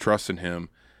firm, trust in him,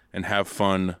 and have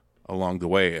fun along the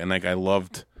way. And like, I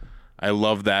love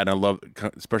that. And I love,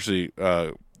 especially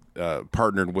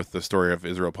partnered with the story of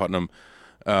Israel Putnam.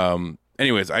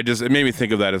 Anyways, it made me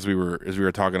think of that as we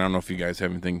were talking. I don't know if you guys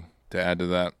have anything to add to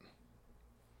that.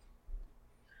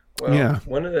 Well, yeah.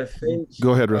 One of the things.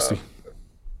 Go ahead, Rusty.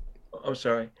 I'm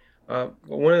sorry.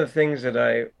 One of the things that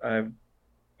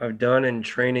I've done in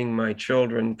training my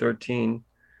children, 13.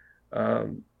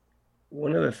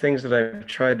 One of the things that I've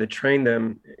tried to train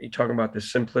them, you talking about the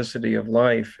simplicity of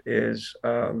life, is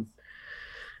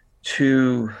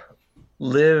to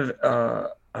live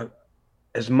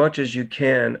as much as you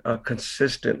can a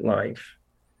consistent life.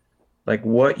 Like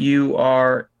what you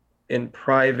are in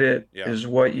private is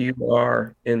what you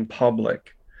are in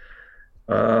public.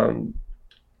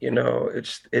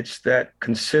 It's that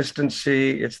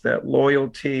consistency, it's that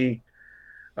loyalty,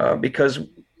 because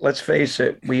let's face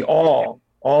it,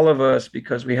 all of us,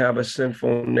 because we have a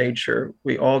sinful nature,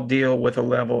 we all deal with a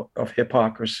level of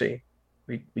hypocrisy.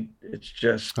 It's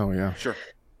just, oh yeah, sure.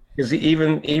 Because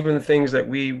even things that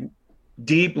we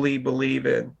deeply believe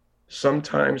in,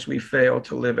 sometimes we fail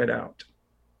to live it out.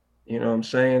 You know what I'm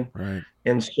saying? Right.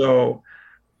 And so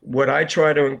what I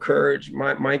try to encourage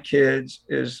my kids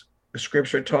is, the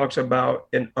scripture talks about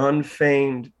an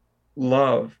unfeigned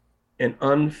love, an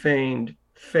unfeigned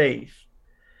faith.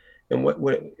 And what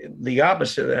the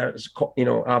opposite of that is,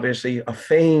 obviously a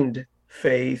feigned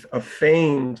faith, a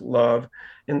feigned love,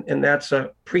 and that's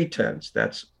a pretense.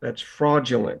 That's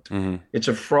fraudulent. Mm-hmm. It's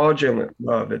a fraudulent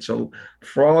love. It's a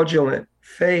fraudulent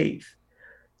faith.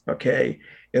 Okay.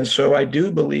 And so I do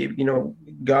believe,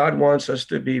 God wants us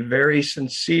to be very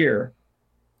sincere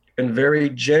and very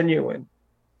genuine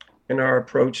in our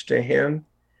approach to him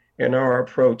and our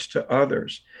approach to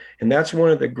others. And that's one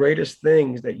of the greatest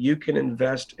things that you can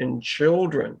invest in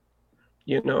children,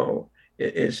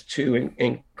 is to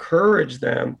encourage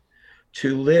them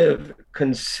to live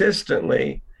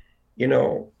consistently,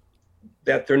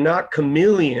 that they're not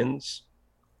chameleons,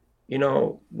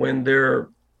 when they're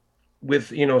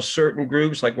with, certain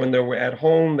groups, like when they're at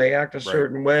home, they act a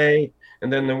certain way.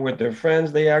 And then they're with their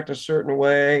friends, they act a certain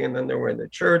way. And then they're in the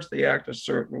church, they act a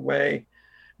certain way.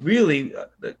 Really,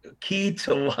 the key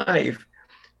to life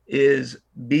is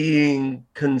being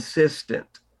consistent,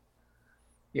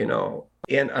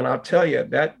 and I'll tell you,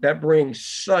 that brings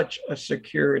such a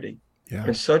security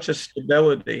and such a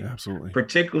stability. Absolutely.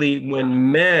 Particularly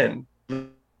when men live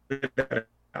that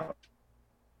out,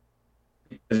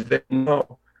 because they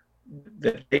know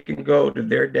that they can go to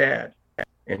their dad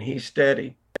and he's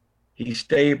steady, he's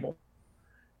stable.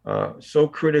 So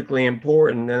critically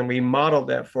important. And we model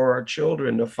that for our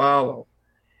children to follow.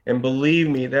 And believe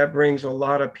me, that brings a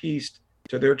lot of peace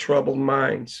to their troubled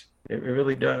minds. It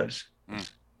really does.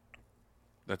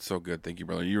 That's so good. Thank you,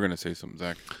 brother. You were going to say something,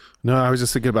 Zach. No, I was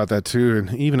just thinking about that too.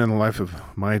 And even in the life of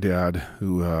my dad,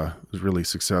 who was really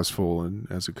successful and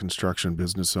as a construction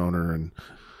business owner, and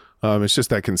it's just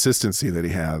that consistency that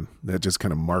he had that just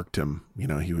kind of marked him.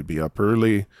 He would be up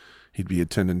early. He'd be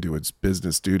attending to his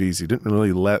business duties. He didn't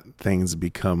really let things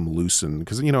become loosened,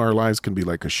 because, our lives can be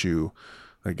like a shoe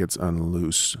that gets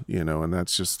unloose, and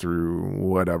that's just through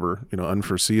whatever,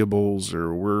 unforeseeables,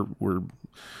 or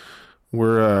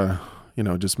we're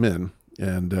just men.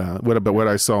 And what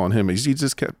I saw in him is he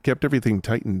just kept everything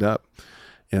tightened up.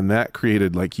 And that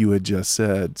created, like you had just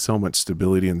said, so much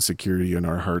stability and security in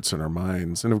our hearts and our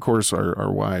minds. And of course our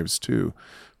wives too,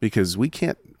 because we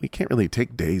can't really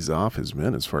take days off as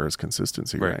men as far as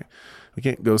consistency, right? We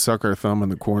can't go suck our thumb in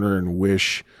the corner and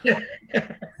wish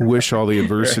all the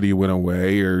adversity went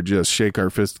away, or just shake our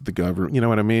fist at the government. You know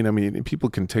what I mean? I mean, people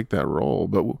can take that role,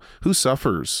 but who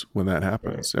suffers when that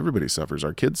happens? Everybody suffers.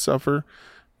 Our kids suffer.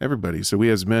 Everybody. So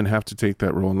we as men have to take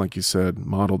that role, and like you said,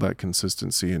 model that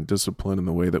consistency and discipline in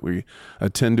the way that we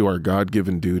attend to our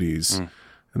God-given duties.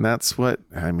 And that's what,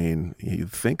 you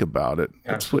think about it,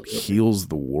 that's Absolutely. What heals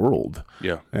the world.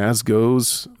 Yeah. As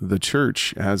goes the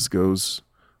church, as goes,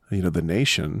 the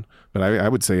nation. But I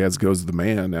would say as goes the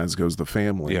man, as goes the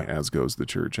family, as goes the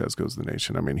church, as goes the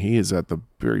nation. He is at the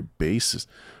very basis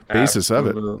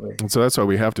Absolutely. of it. And so that's why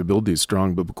we have to build these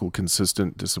strong, biblical,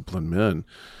 consistent, disciplined men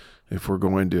if we're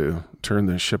going to turn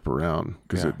this ship around,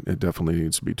 because it definitely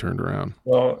needs to be turned around.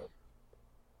 Well,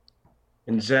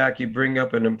 and Zach, you bring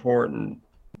up an important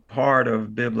part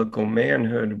of biblical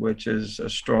manhood, which is a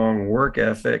strong work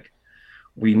ethic.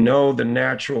 We know the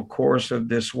natural course of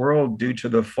this world due to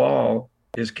the fall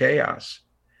is chaos.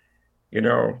 In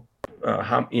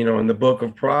the book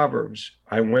of Proverbs,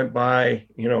 I went by,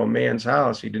 a man's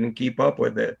house. He didn't keep up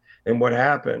with it. And what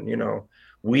happened?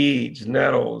 Weeds,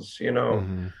 nettles,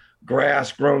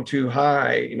 grass grown too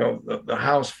high, the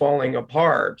house falling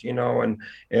apart,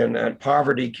 and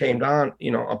poverty came down,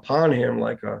 upon him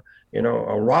like a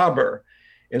robber.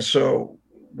 And so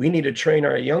we need to train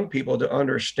our young people to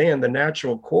understand the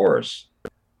natural course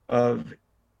of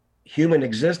human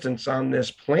existence on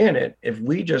this planet. If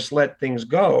we just let things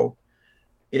go,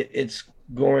 it's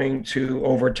going to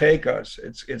overtake us.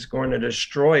 It's going to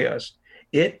destroy us.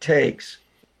 It takes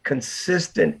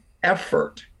consistent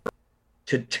effort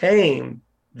to tame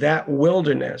that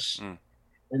wilderness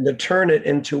and to turn it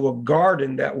into a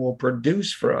garden that will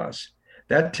produce for us.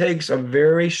 That takes a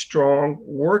very strong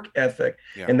work ethic.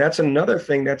 Yeah. And that's another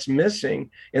thing that's missing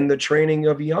in the training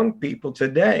of young people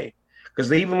today.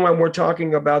 Because even when we're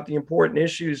talking about the important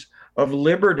issues of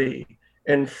liberty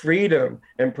and freedom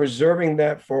and preserving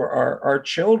that for our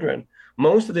children,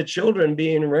 most of the children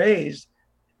being raised,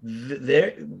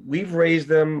 we've raised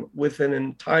them with an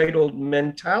entitled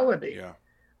mentality. Yeah.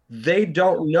 They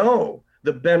don't know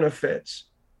the benefits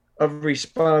of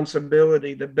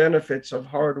responsibility, the benefits of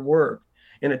hard work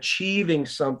and achieving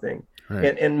something,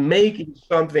 right, and making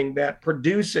something that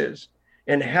produces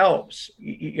and helps.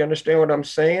 You understand what I'm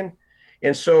saying?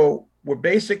 And so we're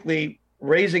basically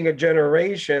raising a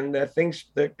generation that thinks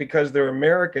that because they're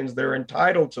Americans, they're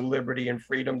entitled to liberty and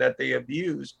freedom that they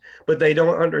abuse, but they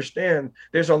don't understand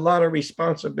there's a lot of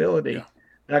responsibility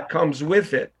that comes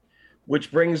with it,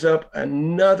 which brings up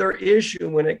another issue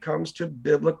when it comes to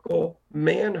biblical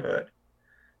manhood.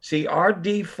 See, our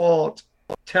default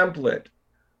template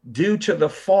due to the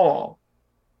fall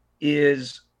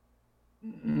is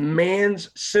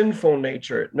man's sinful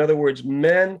nature. In other words,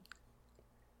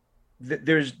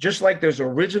 there's just like there's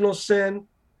original sin,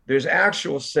 there's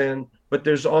actual sin, but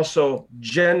there's also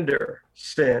gender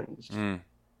sins. And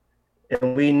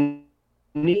we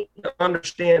need to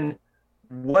understand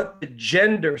what the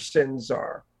gender sins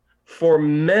are. For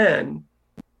men,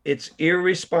 it's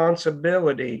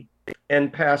irresponsibility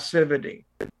and passivity.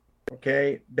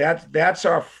 Okay, that's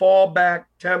our fallback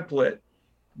template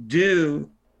due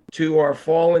to our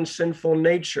fallen sinful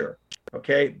nature.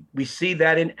 Okay, we see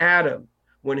that in Adam.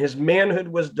 When his manhood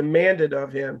was demanded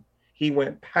of him, he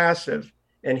went passive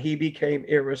and he became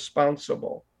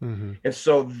irresponsible. And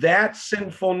so that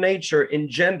sinful nature in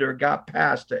gender got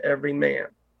passed to every man.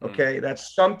 Okay,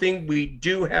 that's something we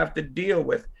do have to deal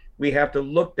with. We have to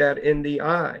look that in the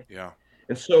eye. Yeah.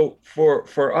 And so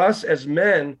for us as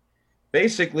men,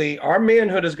 basically our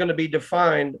manhood is going to be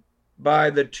defined by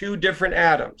the two different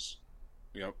Adams.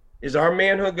 Yep. Is our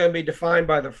manhood going to be defined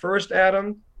by the first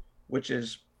Adam, which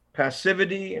is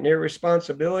passivity and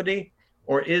irresponsibility,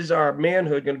 or is our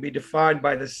manhood going to be defined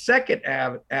by the second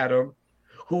Adam,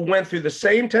 who went through the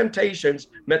same temptations,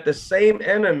 met the same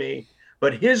enemy,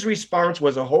 but his response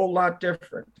was a whole lot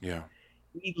different? Yeah.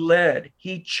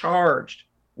 He charged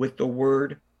with the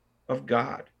word of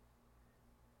God.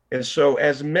 And so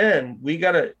as men, we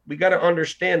gotta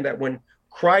understand that when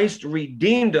Christ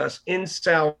redeemed us in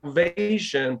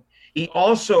salvation, he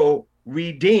also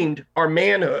redeemed our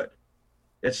manhood.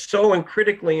 It's so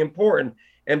critically important.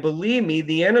 And believe me,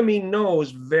 the enemy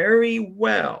knows very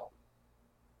well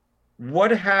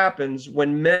what happens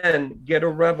when men get a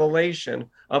revelation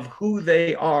of who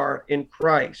they are in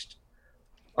Christ.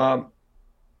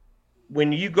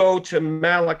 When you go to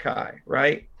Malachi,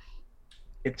 right?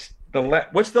 It's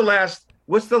what's the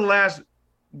last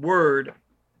word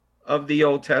of the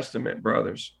Old Testament,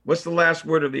 brothers? What's the last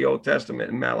word of the Old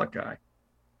Testament in Malachi?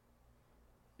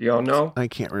 Do y'all know? I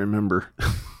can't remember.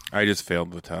 I just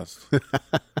failed the test.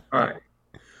 All right.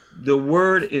 The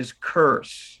word is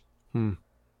curse.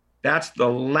 That's the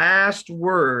last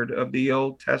word of the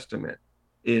Old Testament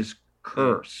is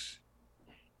curse.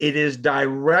 It is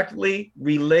directly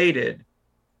related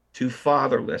to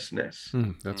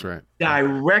fatherlessness. That's right.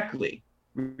 Directly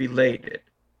related.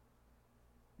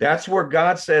 That's where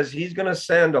God says he's going to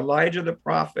send Elijah the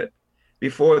prophet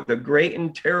before the great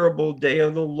and terrible day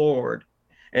of the Lord.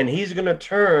 And he's going to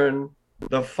turn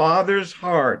the fathers'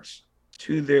 hearts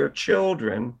to their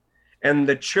children and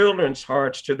the children's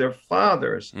hearts to their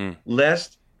fathers,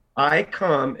 lest I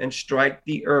come and strike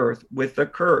the earth with a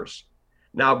curse.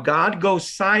 Now, God goes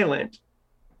silent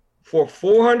for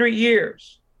 400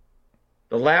 years.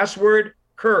 The last word,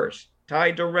 curse,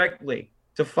 tied directly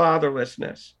to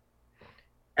fatherlessness.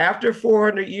 After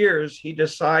 400 years, he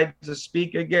decides to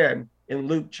speak again in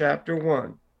Luke chapter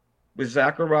 1 with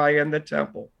Zechariah in the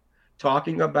temple,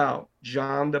 talking about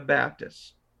John the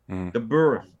Baptist, the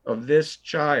birth of this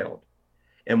child.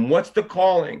 And what's the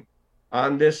calling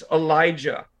on this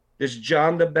Elijah, this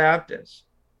John the Baptist?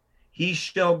 He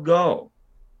shall go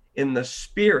in the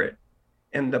spirit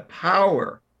and the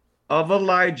power of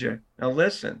Elijah. Now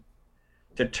listen,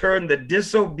 to turn the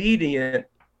disobedient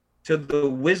to the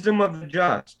wisdom of the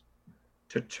just,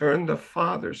 to turn the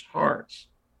fathers' hearts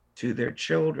to their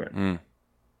children.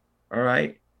 All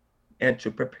right? And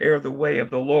to prepare the way of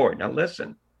the Lord. Now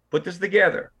listen, put this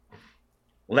together.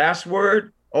 Last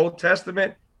word, Old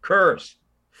Testament, curse,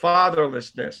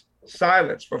 fatherlessness,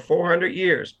 silence for 400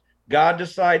 years. God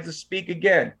decides to speak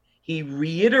again. He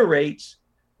reiterates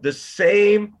the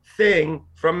same thing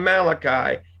from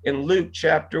Malachi in Luke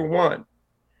chapter 1.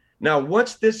 Now,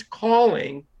 what's this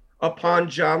calling upon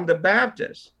John the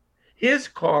Baptist? His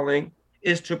calling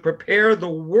is to prepare the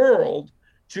world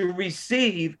to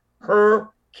receive her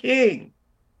king.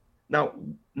 Now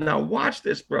watch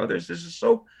this, brothers. This is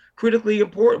so critically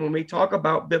important when we talk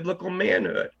about biblical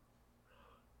manhood.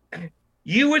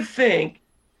 You would think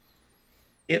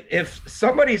if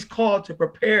somebody's called to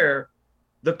prepare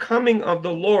the coming of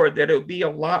the Lord, that it would be a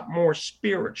lot more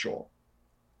spiritual.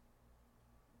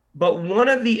 But one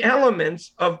of the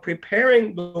elements of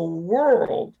preparing the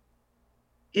world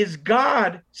is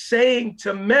God saying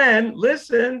to men,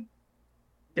 listen,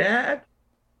 Dad,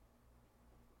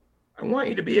 I want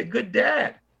you to be a good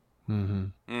dad.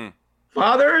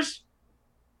 Fathers,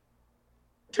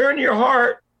 turn your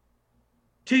heart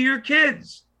to your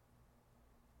kids.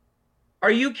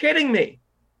 Are you kidding me?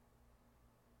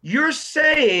 You're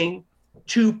saying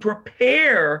to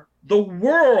prepare the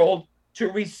world to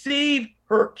receive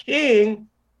her king.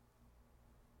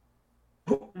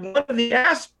 One of the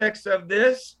aspects of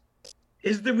this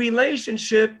is the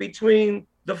relationship between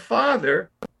the father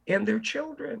and their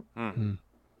children.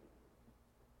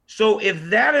 So if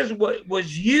that is what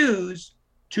was used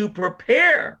to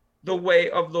prepare the way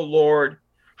of the Lord,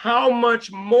 how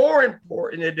much more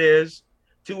important it is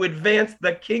to advance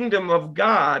the kingdom of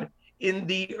God in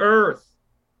the earth.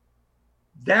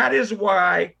 That is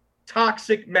why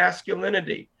toxic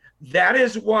masculinity, that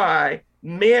is why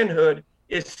manhood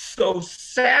is so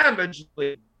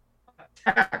savagely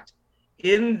attacked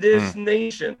in this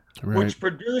nation, which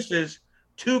produces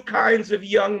two kinds of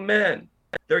young men.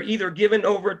 They're either given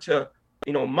over to,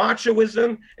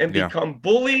 machoism and become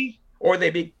bullies, or they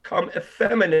become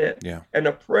effeminate and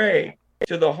a prey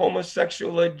to the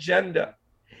homosexual agenda.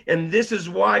 And this is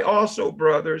why also,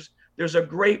 brothers, there's a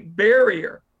great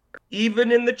barrier,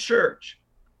 even in the church,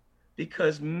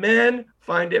 because men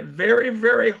find it very,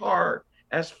 very hard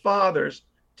as fathers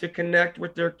to connect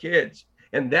with their kids.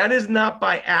 And that is not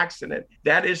by accident.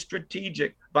 That is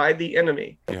strategic by the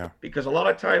enemy. Because a lot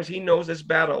of times he knows this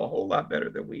battle a whole lot better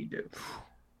than we do.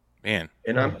 Man.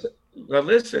 And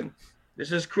listen,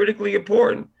 this is critically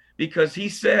important, because he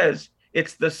says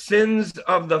it's the sins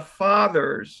of the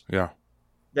fathers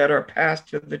that are passed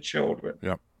to the children.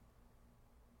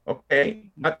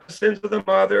 Okay, not the sins of the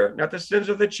mother, not the sins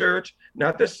of the church,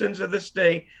 not the sins of the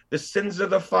state, the sins of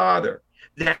the father.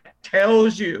 That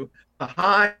tells you the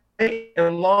high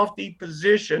and lofty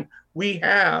position we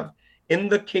have in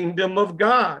the kingdom of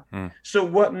God. So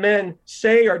what men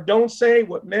say or don't say,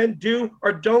 what men do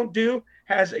or don't do,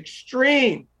 has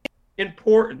extreme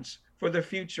importance for the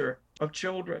future of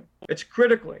children. It's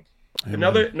critically.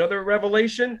 Another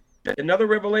revelation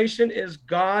is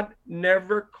God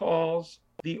never calls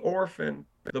the orphan,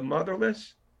 the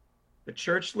motherless, the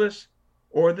churchless,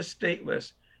 or the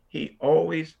stateless. He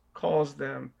always calls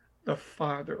them the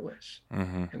fatherless.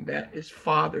 And that is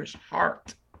Father's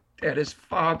heart. That is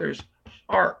Father's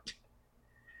heart.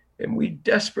 And we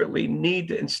desperately need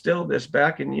to instill this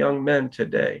back in young men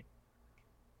today.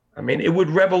 I mean, it would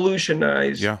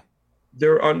revolutionize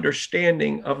their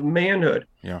understanding of manhood.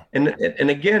 And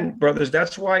again, brothers,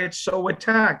 that's why it's so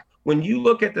attacked. When you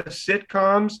look at the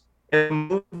sitcoms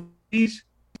and movies,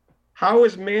 how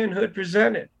is manhood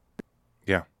presented?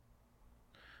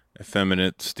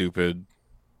 Effeminate, stupid,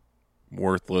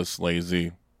 worthless,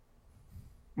 lazy,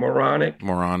 moronic,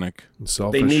 and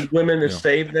selfish. They need women to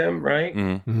save them, right?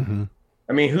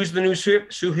 I mean, who's the new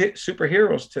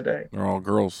superheroes today? They're all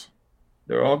girls.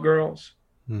 They're all girls.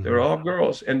 They're all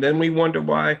girls. And then we wonder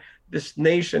why this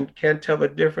nation can't tell the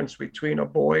difference between a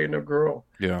boy and a girl.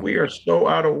 We are so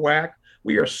out of whack.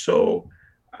 We are so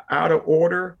out of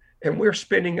order, and we're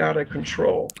spinning out of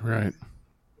control. Right.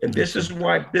 And this is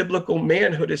why biblical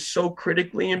manhood is so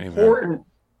critically important.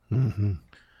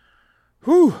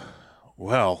 Whew.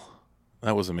 Well,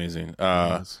 that was amazing.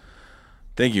 That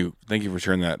Thank you for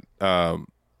sharing that.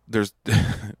 There's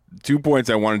 2 points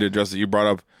I wanted to address that you brought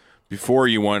up before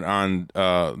you went on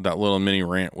that little mini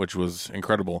rant, which was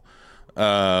incredible.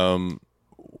 One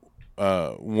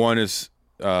is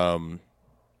hard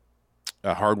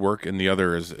work, and the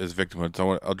other is victimhood.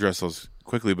 So I'll address those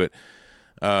quickly. But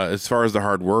as far as the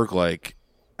hard work, like,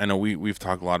 I know we've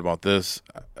talked a lot about this.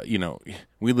 You know,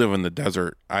 we live in the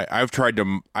desert. I've tried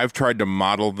to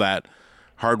model that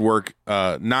hard work,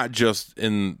 not just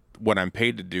in what I'm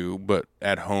paid to do, but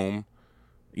at home.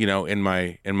 You know, in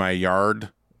my yard.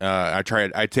 I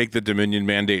take the Dominion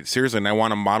mandate seriously, and I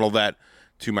want to model that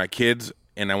to my kids,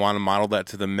 and I want to model that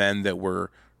to the men that we're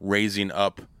raising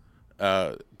up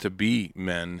to be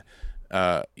men.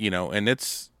 You know, and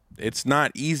it's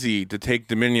not easy to take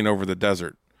dominion over the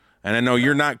desert. And I know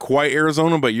you're not quite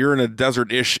Arizona, but you're in a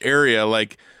desert-ish area.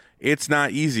 Like, it's not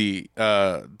easy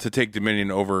to take dominion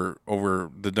over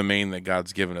the domain that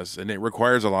God's given us, and it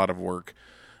requires a lot of work.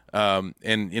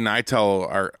 And I tell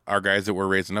our guys that we're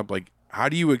raising up, like, how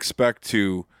do you expect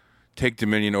to take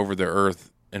dominion over the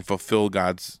earth and fulfill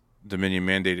God's dominion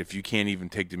mandate if you can't even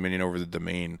take dominion over the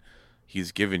domain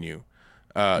He's given you?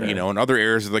 You know, in other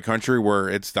areas of the country where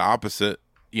it's the opposite,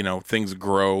 you know, things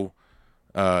grow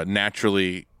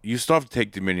naturally. You still have to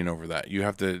take dominion over that. You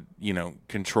have to, you know,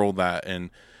 control that,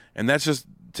 and that's just,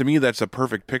 to me, that's a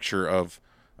perfect picture of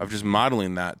just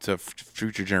modeling that to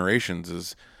future generations.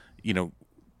 Is, you know,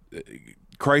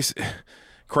 Christ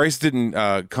didn't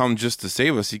come just to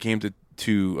save us. He came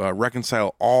to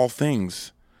reconcile all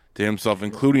things to Himself,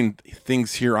 including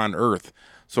things here on earth.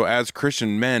 So as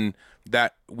Christian men,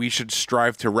 that we should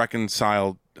strive to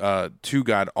reconcile to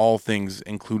God all things,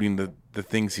 including the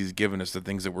things He's given us, the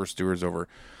things that we're stewards over.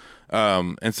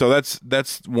 And so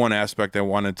that's one aspect I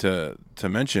wanted to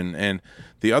mention. And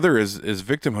the other is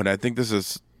victimhood. I think this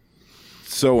is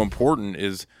so important,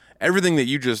 is everything that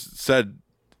you just said,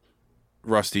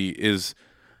 Rusty, is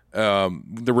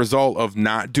the result of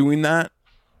not doing that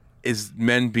is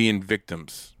men being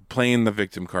victims, playing the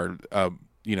victim card,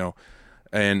 you know,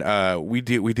 and we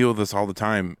deal with this all the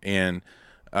time. And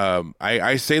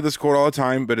I say this quote all the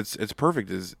time, but it's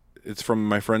perfect. It's from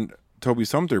my friend Toby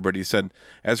Sumter, but he said,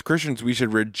 as Christians, we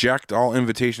should reject all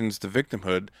invitations to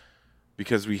victimhood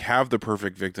because we have the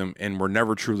perfect victim and we're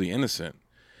never truly innocent.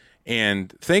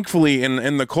 And thankfully,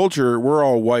 in the culture, we're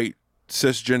all white,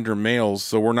 cisgender males,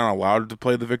 so we're not allowed to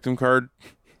play the victim card.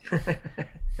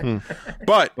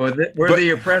 But we're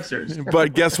the oppressors.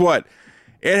 But guess what?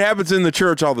 It happens in the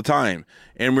church all the time.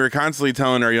 And we're constantly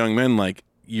telling our young men, like,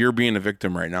 you're being a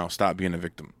victim right now. Stop being a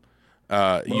victim.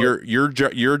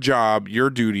 Your job, your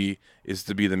duty is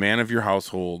to be the man of your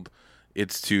household.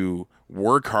 It's to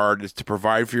work hard. It's to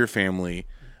provide for your family.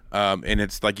 And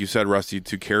it's, like you said, Rusty,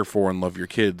 to care for and love your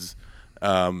kids.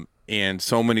 And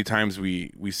so many times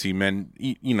we see men,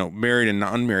 you know, married and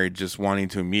unmarried, just wanting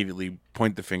to immediately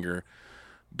point the finger,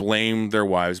 blame their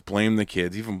wives, blame the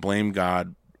kids, even blame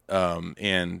God.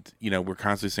 And, you know, we're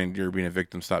constantly saying, you're being a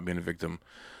victim, stop being a victim.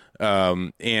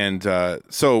 So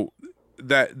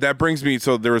that brings me,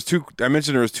 so I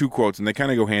mentioned there was two quotes, and they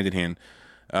kind of go hand in hand.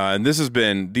 And this has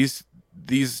been, these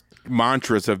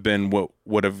mantras have been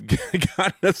what have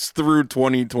gotten us through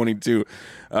 2022.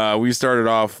 We started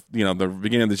off, you know, the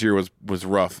beginning of this year was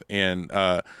rough. And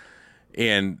the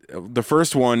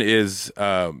first one is,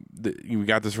 we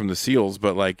got this from the SEALs,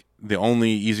 but like, the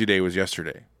only easy day was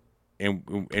yesterday. And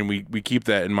we keep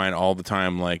that in mind all the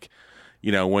time. Like,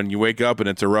 you know, when you wake up and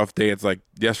it's a rough day, it's like,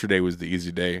 yesterday was the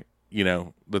easy day. You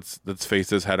know, let's face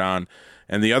this head on.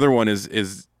 And the other one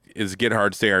is get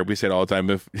hard, stay hard. We say it all the time.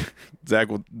 If Zach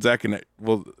and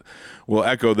will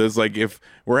echo this. Like, if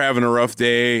we're having a rough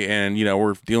day and, you know,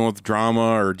 we're dealing with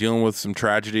drama or dealing with some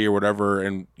tragedy or whatever,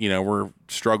 and, you know, we're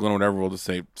struggling or whatever, we'll just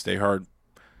say, stay hard.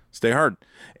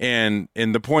 And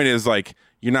the point is, like,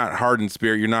 you're not hard in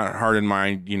spirit, you're not hard in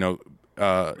mind, you know,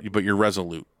 but you're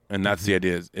resolute. And that's the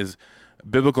idea is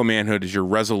biblical manhood is you're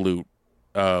resolute.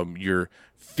 Your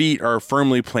feet are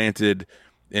firmly planted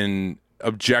in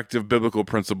objective biblical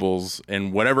principles,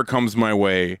 and whatever comes my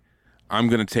way, I'm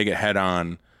going to take it head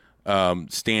on,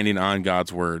 standing on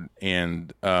God's word.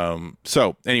 And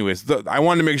so anyways, I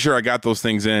wanted to make sure I got those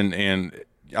things in, and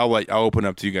I'll open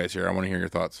up to you guys here. I want to hear your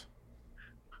thoughts.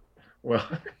 Well,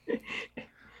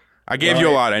 I gave you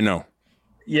a lot, I know.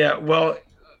 Yeah, well,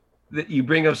 you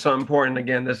bring up something important.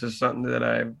 Again, this is something that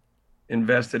I've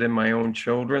invested in my own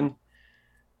children.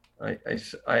 I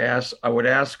would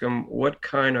ask them, what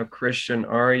kind of Christian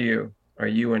are you? Are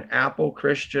you an apple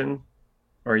Christian?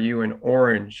 Or are you an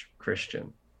orange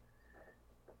Christian?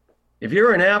 If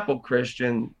you're an apple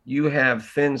Christian, you have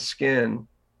thin skin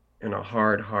and a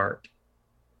hard heart.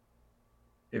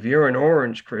 If you're an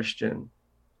orange Christian,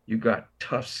 you got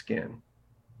tough skin,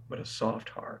 but a soft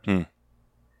heart.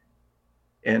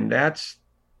 And that's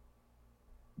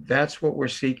what we're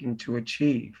seeking to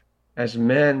achieve. As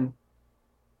men,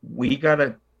 we got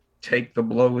to take the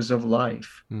blows of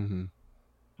life. Mm-hmm.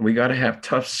 We got to have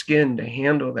tough skin to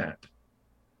handle that.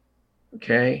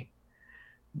 Okay?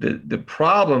 The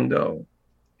problem, though,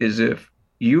 is if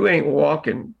you ain't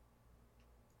walking,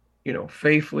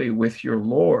 faithfully with your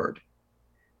Lord,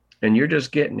 and you're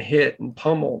just getting hit and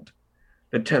pummeled,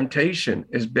 the temptation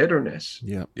is bitterness.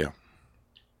 Yeah.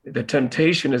 The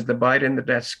temptation is to bite into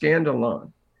that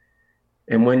scandalon.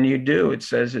 And when you do, it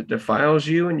says it defiles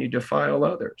you and you defile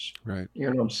others. Right. You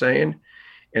know what I'm saying?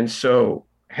 And so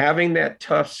having that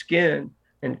tough skin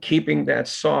and keeping that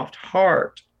soft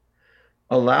heart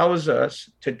allows us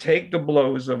to take the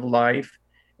blows of life,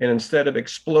 and instead of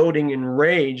exploding in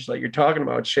rage, like you're talking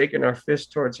about, shaking our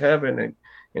fist towards heaven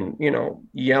and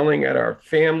yelling at our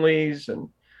families and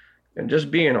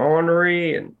just being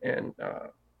ornery and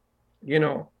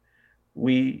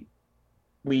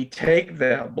we take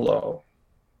that blow,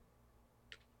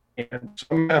 and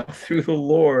somehow through the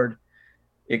Lord,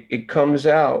 it comes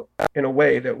out in a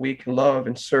way that we can love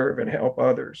and serve and help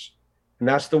others. And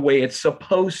that's the way it's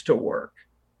supposed to work.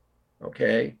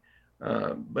 Okay.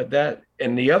 But that,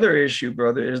 and the other issue,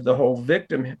 brother, is the whole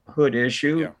victimhood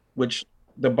issue, which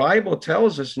the Bible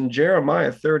tells us in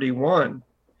Jeremiah 31,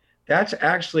 that's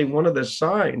actually one of the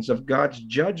signs of God's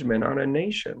judgment on a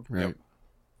nation. Right.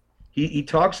 He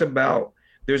talks about,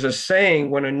 there's a saying,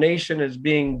 when a nation is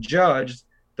being judged,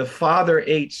 the father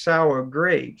ate sour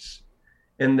grapes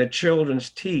and the children's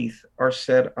teeth are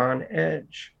set on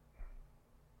edge.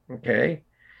 Okay.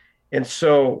 And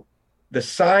so the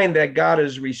sign that God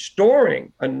is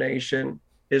restoring a nation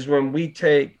is when we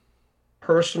take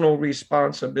personal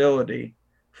responsibility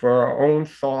for our own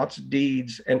thoughts,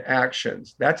 deeds, and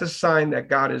actions. That's a sign that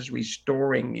God is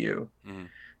restoring you.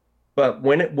 But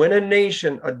when a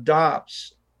nation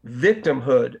adopts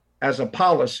victimhood as a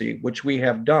policy, which we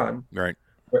have done, right,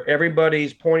 where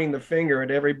everybody's pointing the finger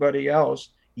at everybody else,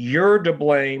 you're to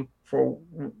blame for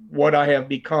what I have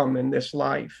become in this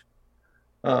life.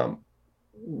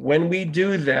 When we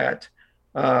do that,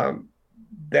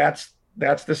 that's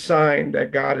the sign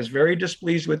that God is very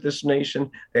displeased with this nation,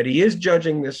 that he is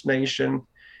judging this nation.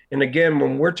 And again,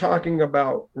 when we're talking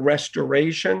about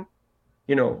restoration,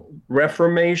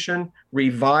 reformation,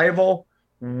 revival,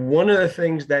 one of the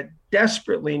things that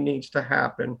desperately needs to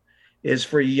happen is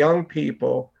for young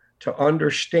people to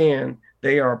understand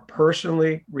they are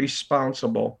personally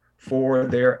responsible for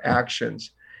their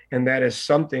actions. And that is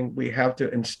something we have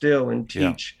to instill and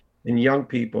teach in young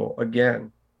people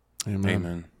again.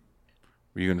 Amen.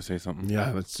 Were you going to say something?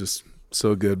 Yeah, that's just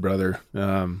so good, brother.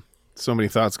 So many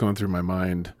thoughts going through my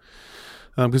mind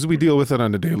because we deal with it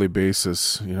on a daily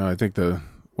basis. I think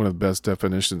one of the best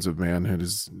definitions of manhood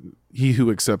is he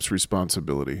who accepts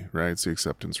responsibility, right? It's the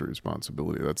acceptance of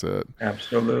responsibility. That's it.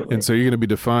 Absolutely. And so you're going to be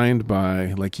defined by,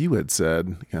 like you had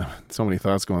said, so many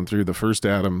thoughts going through, the first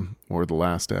Adam or the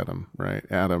last Adam, right?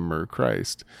 Adam or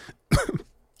Christ.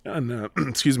 And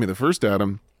the first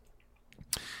Adam,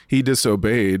 he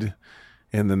disobeyed,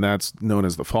 and then that's known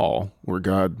as the fall, where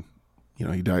God,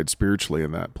 he died spiritually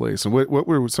in that place. And what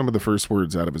were some of the first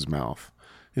words out of his mouth?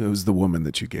 It was the woman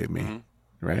that you gave me. Mm-hmm.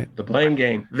 Right. The blame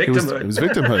game. Victimhood. It was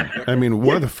victimhood. I mean,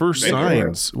 one of the first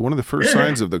signs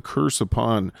of the curse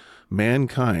upon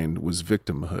mankind was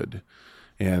victimhood.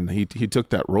 And he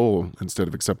took that role instead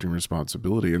of accepting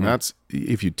responsibility. And that's,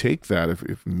 if you take that,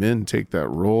 if men take that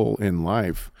role in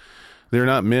life, they're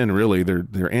not men really,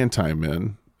 they're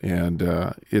anti-men. And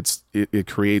it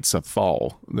creates a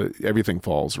fall. Everything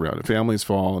falls around it. Families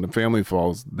fall, and if family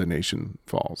falls, the nation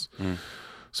falls.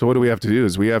 So what do we have to do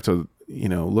is we have to,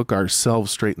 look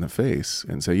ourselves straight in the face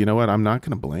and say, you know what, I'm not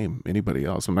going to blame anybody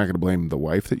else. I'm not going to blame the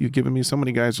wife that you've given me. So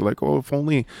many guys are like, oh, if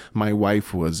only my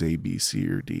wife was A, B, C,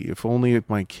 or D. If only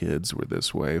my kids were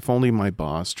this way. If only my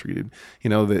boss treated,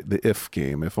 the if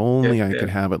game. If only I could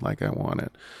have it like I want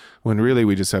it. When really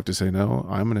we just have to say, no,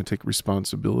 I'm going to take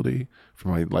responsibility for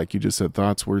my, like you just said,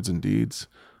 thoughts, words, and deeds.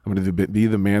 I'm going to be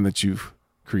the man that you've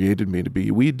created me to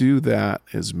be. We do that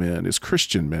as men, as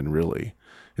Christian men, really.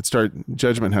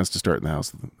 Judgment has to start in the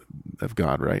house of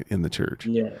God, right? In the church.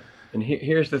 Yeah. And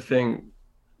here's the thing,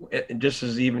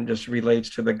 just relates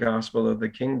to the gospel of the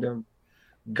kingdom.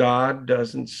 God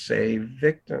doesn't save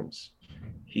victims.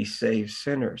 He saves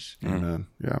sinners. Amen.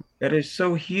 Yeah. That is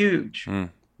so huge,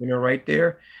 right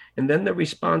there. And then the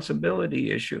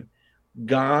responsibility issue.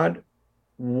 God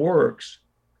works.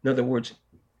 In other words,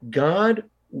 God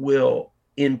will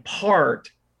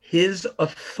impart his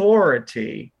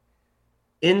authority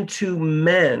into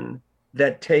men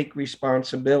that take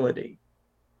responsibility.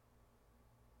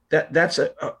 That's an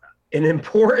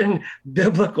important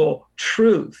biblical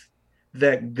truth,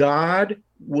 that God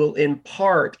will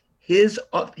impart his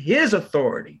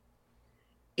authority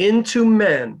into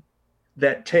men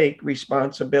that take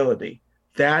responsibility.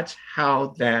 That's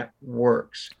how that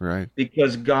works. Right.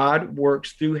 Because God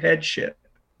works through headship.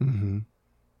 Mm-hmm.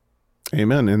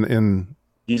 Amen. And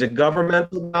he's a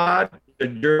governmental God, a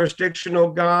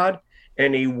jurisdictional God,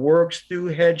 and he works through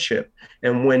headship.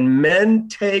 And when men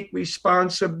take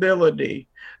responsibility,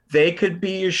 they could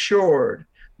be assured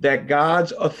that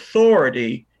God's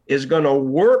authority is going to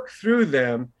work through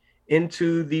them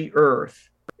into the earth.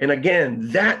 And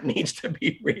again, that needs to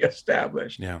be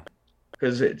reestablished. Yeah.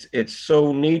 Because it's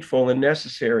so needful and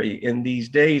necessary in these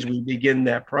days we begin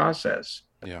that process.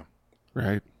 Yeah.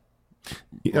 Right.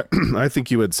 Yeah, I think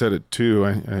you had said it too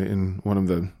in one of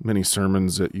the many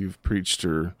sermons that you've preached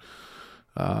or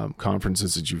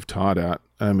conferences that you've taught at.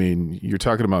 I mean, you're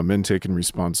talking about men taking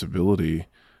responsibility.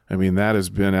 I mean, that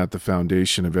has been at the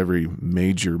foundation of every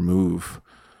major move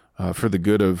for the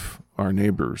good of our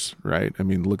neighbors, right? I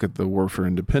mean, look at the War for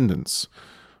Independence,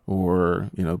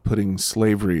 or, you know, putting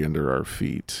slavery under our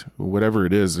feet. Whatever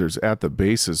it is, there's at the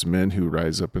basis men who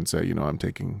rise up and say, you know, I'm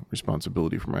taking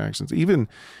responsibility for my actions. Even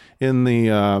in the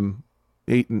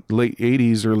late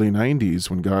 80s, early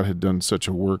 90s, when God had done such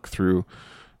a work through,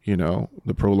 you know,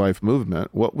 the pro-life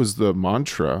movement, what was the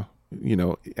mantra, you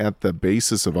know, at the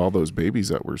basis of all those babies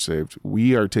that were saved?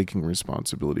 We are taking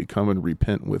responsibility. Come and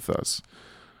repent with us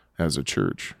as a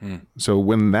church. So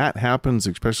when that happens,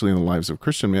 especially in the lives of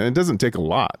Christian men, it doesn't take a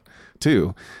lot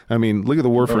too. I mean, look at the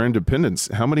War for Independence.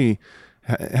 How many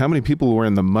people were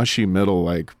in the mushy middle,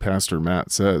 like Pastor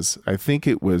Matt says? I think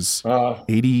it was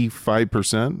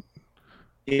 85%.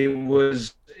 It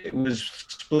was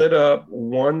split up,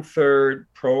 1/3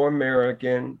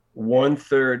 pro-American,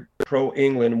 1/3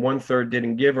 pro-England, 1/3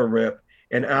 didn't give a rip.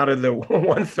 And out of the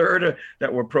 1/3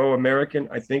 that were pro-American,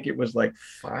 I think it was like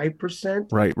 5%.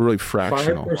 Right, really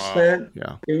fractional. 5%. Wow.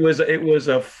 Yeah. It was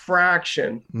a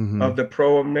fraction of the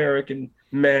pro-American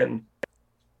men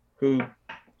who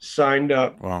signed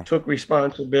up, took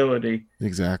responsibility.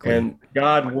 Exactly. And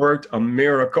God worked a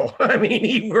miracle. I mean,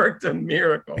 he worked a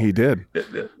miracle. He did.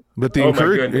 But the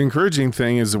encouraging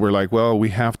thing is that we're like, well, we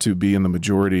have to be in the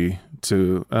majority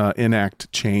to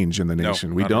enact change in the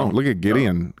nation. We don't. Look at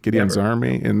Gideon's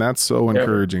army, and that's so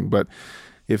encouraging. But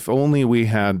if only we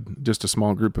had just a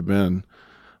small group of men,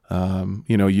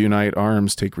 you know, unite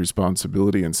arms, take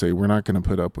responsibility, and say, we're not going to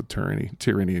put up with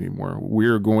tyranny anymore.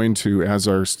 We're going to, as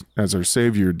our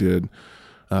Savior did,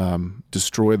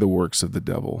 destroy the works of the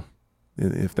devil.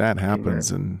 If that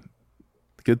happens, and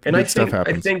good stuff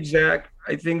happens.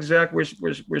 I think Zach,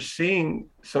 we're seeing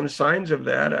some signs of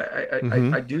that.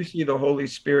 I do see the Holy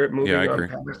Spirit moving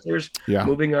on pastors,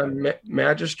 moving on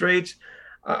magistrates.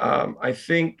 I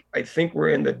think we're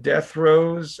in the death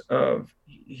throes of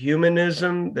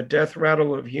humanism, the death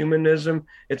rattle of humanism.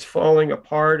 It's falling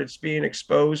apart. It's being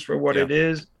exposed for what it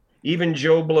is. Even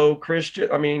Joe Blow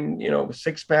Christian, I mean, you know,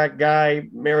 six-pack guy,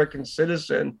 American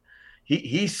citizen,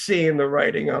 he's seeing the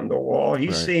writing on the wall.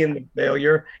 He's seeing the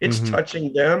failure. It's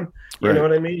touching them. You know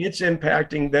what I mean? It's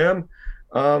impacting them.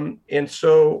 And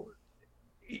so,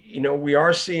 you know, we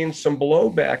are seeing some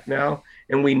blowback now,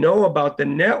 and we know about the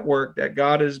network that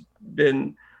God has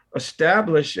been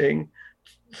establishing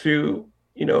through,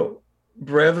 you know,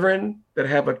 brethren that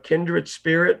have a kindred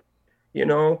spirit, you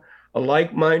know, a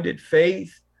like-minded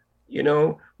faith, you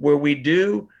know, where we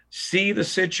do see the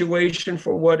situation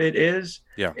for what it is.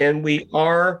 And we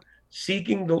are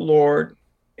seeking the Lord,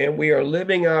 and we are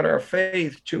living out our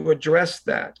faith to address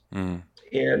that.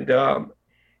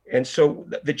 And so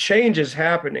the change is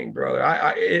happening,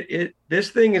 brother.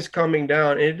 This thing is coming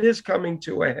down. It is coming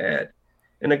to a head.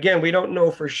 And again, we don't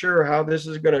know for sure how this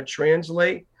is going to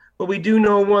translate, but we do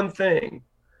know one thing.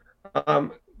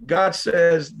 God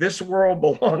says this world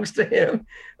belongs to him,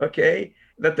 okay?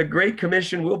 That the Great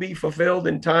Commission will be fulfilled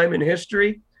in time and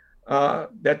history,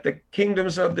 that the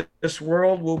kingdoms of this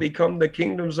world will become the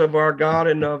kingdoms of our God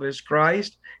and of his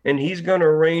Christ, and he's going to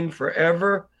reign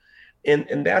forever.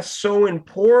 And that's so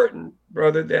important,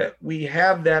 brother, that we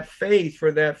have that faith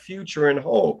for that future and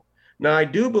hope. Now, I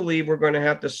do believe we're going to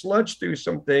have to sludge through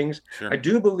some things. I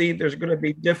do believe there's going to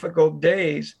be difficult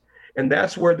days. And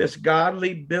that's where this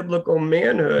godly biblical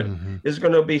manhood is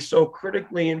going to be so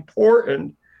critically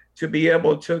important, to be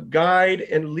able to guide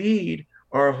and lead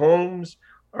our homes,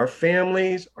 our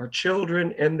families, our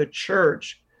children, and the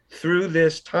church through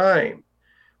this time.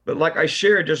 But like I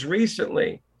shared just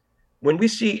recently, when we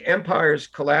see empires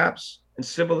collapse and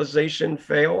civilization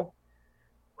fail,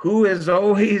 who has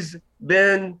always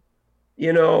been,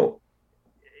 you know,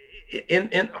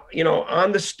 in you know,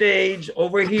 on the stage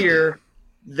over here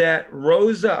that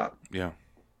rose up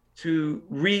to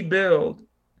rebuild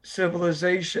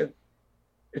civilization.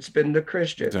 It's been the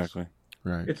Christians. Exactly.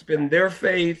 Right. It's been their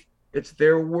faith, it's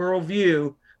their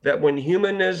worldview that when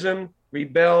humanism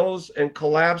rebels and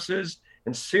collapses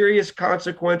and serious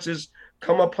consequences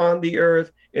come upon the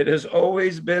earth, it has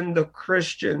always been the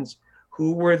Christians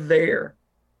who were there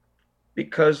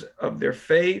because of their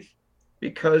faith,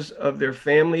 because of their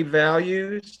family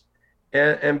values,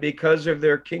 and because of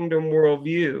their kingdom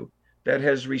worldview that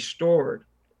has restored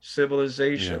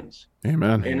civilizations. Yeah.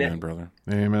 Amen. Amen, brother.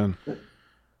 Amen.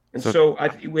 And so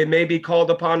we may be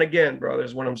called upon again, brother,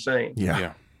 is what I'm saying.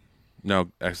 Yeah.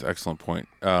 No, excellent point.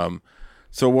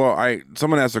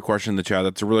 Someone asked a question in the chat.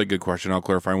 That's a really good question. I'll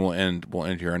clarify. And we'll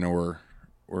end here. I know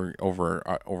we're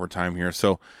over time here.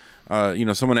 So,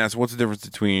 someone asked, what's the difference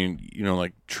between,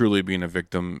 like truly being a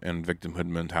victim and victimhood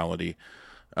mentality?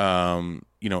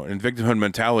 In victimhood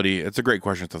mentality, it's a great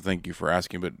question. So thank you for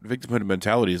asking. But victimhood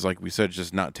mentality is, like we said,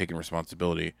 just not taking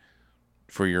responsibility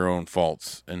for your own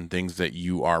faults and things that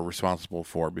you are responsible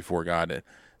for before God,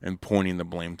 and pointing the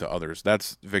blame to others.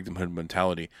 That's victimhood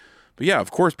mentality. But yeah,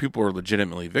 of course, people are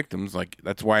legitimately victims. Like,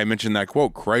 that's why I mentioned that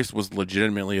quote. Christ was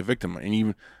legitimately a victim. And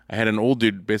even I had an old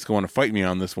dude basically want to fight me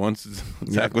on this once.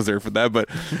 Zach was there for that. But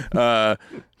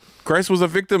Christ was a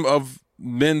victim of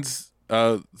men's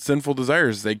sinful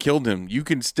desires. They killed him. You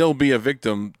can still be a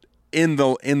victim in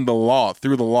the law,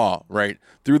 through the law, right?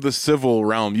 Through the civil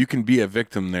realm, you can be a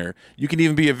victim there. You can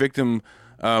even be a victim.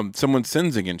 Someone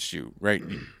sins against you, right?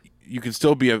 You can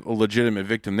still be a legitimate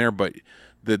victim there, but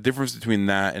the difference between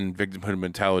that and victimhood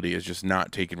mentality is just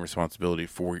not taking responsibility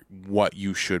for what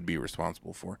you should be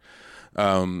responsible for.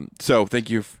 So thank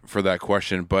you for that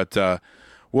question. But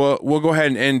we'll go ahead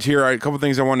and end here. A couple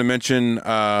things I want to mention.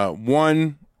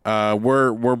 One,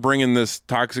 we're bringing this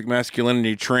toxic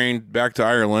masculinity train back to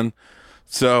Ireland.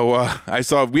 So I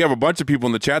saw we have a bunch of people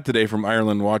in the chat today from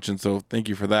Ireland watching. So thank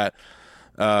you for that.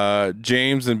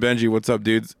 James and Benji, what's up,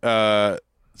 dudes?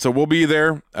 So we'll be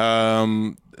there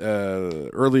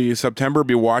early September.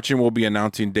 Be watching. We'll be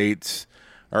announcing dates.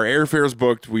 Our airfare is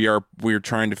booked. We are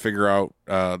trying to figure out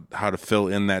how to fill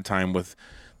in that time with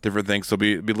different things. So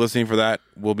be listening for that.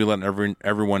 We'll be letting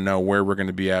everyone know where we're going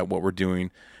to be at, what we're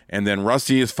doing. And then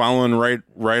Rusty is following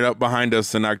right up behind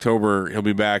us in October. He'll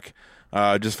be back.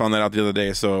 Just found that out the other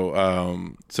day.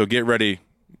 So get ready,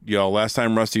 y'all. Last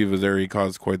time Rusty was there, he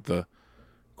caused quite the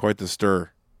stir.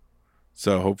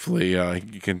 So hopefully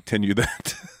you continue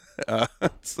that.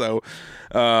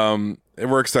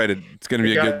 We're excited. It's going to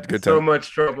be a good time. So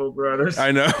much trouble, brothers.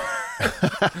 I know.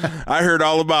 I heard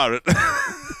all about it.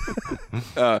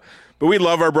 But we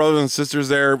love our brothers and sisters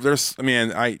there.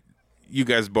 You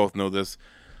guys both know this.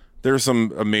 There's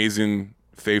some amazing,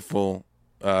 faithful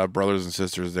brothers and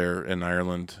sisters there in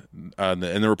Ireland, in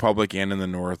the Republic and in the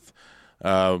North,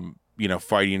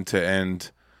 fighting to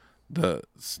end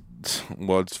it's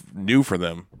new for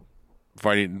them,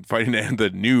 fighting to end the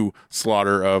new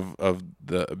slaughter of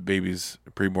the babies,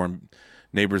 preborn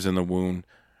neighbors in the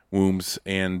wombs,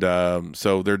 and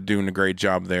so they're doing a great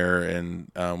job there,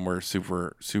 and we're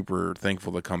super super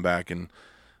thankful to come back and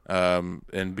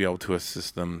be able to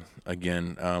assist them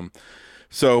again.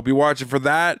 So be watching for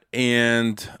that,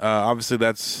 and obviously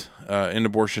that's End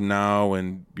Abortion Now,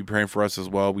 and be praying for us as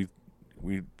well. We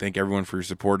thank everyone for your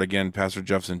support. Again, Pastor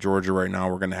Jeff's in Georgia right now.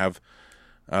 We're going to have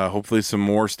hopefully some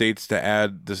more states to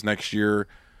add this next year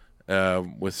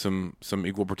with some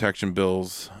equal protection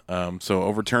bills. So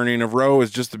overturning of Roe is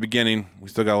just the beginning. We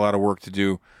still got a lot of work to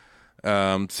do.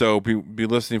 So be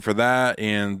listening for that.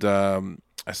 And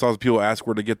I saw people ask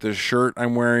where to get this shirt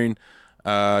I'm wearing.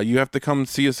 You have to come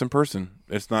see us in person.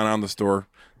 It's not on the store.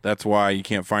 That's why you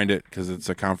can't find it, because it's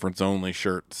a conference only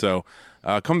shirt. So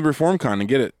come to ReformCon and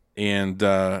get it.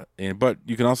 But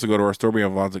you can also go to our store. We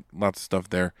have lots of stuff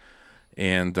there,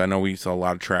 and I know we sell a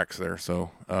lot of tracks there.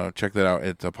 So check that out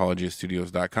at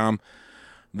apologiastudios.com.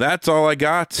 That's all I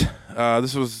got.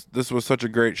 This was such a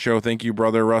great show. Thank you,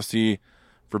 brother Rusty,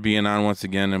 for being on once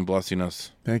again and blessing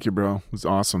us. Thank you, bro. It was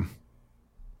awesome.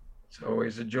 It's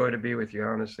always a joy to be with you,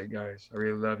 honestly, guys. I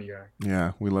really love you.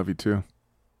 Yeah, we love you too.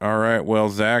 All right. Well,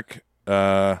 Zach,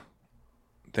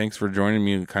 thanks for joining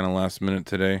me kind of last minute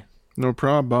today. No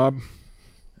problem, Bob.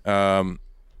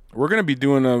 We're going to be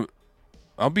doing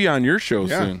I'll be on your show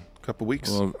soon. A couple weeks.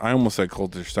 Well, I almost said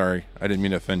cultish. Sorry. I didn't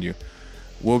mean to offend you.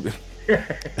 You're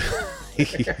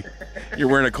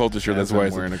wearing a cultish shirt. That's why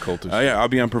I'm wearing a cultish. Yeah, I'll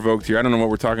be on Provoked here. I don't know what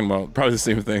we're talking about. Probably the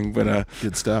same thing, but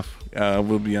good stuff.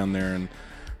 We'll be on there. And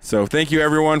so thank you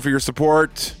everyone for your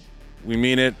support. We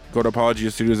mean it. Go to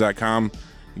apologiastudios.com.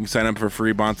 You can sign up for a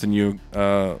free Bonson U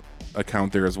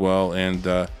account there as well. And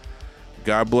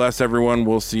God bless everyone.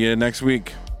 We'll see you next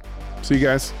week. See you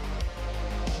guys.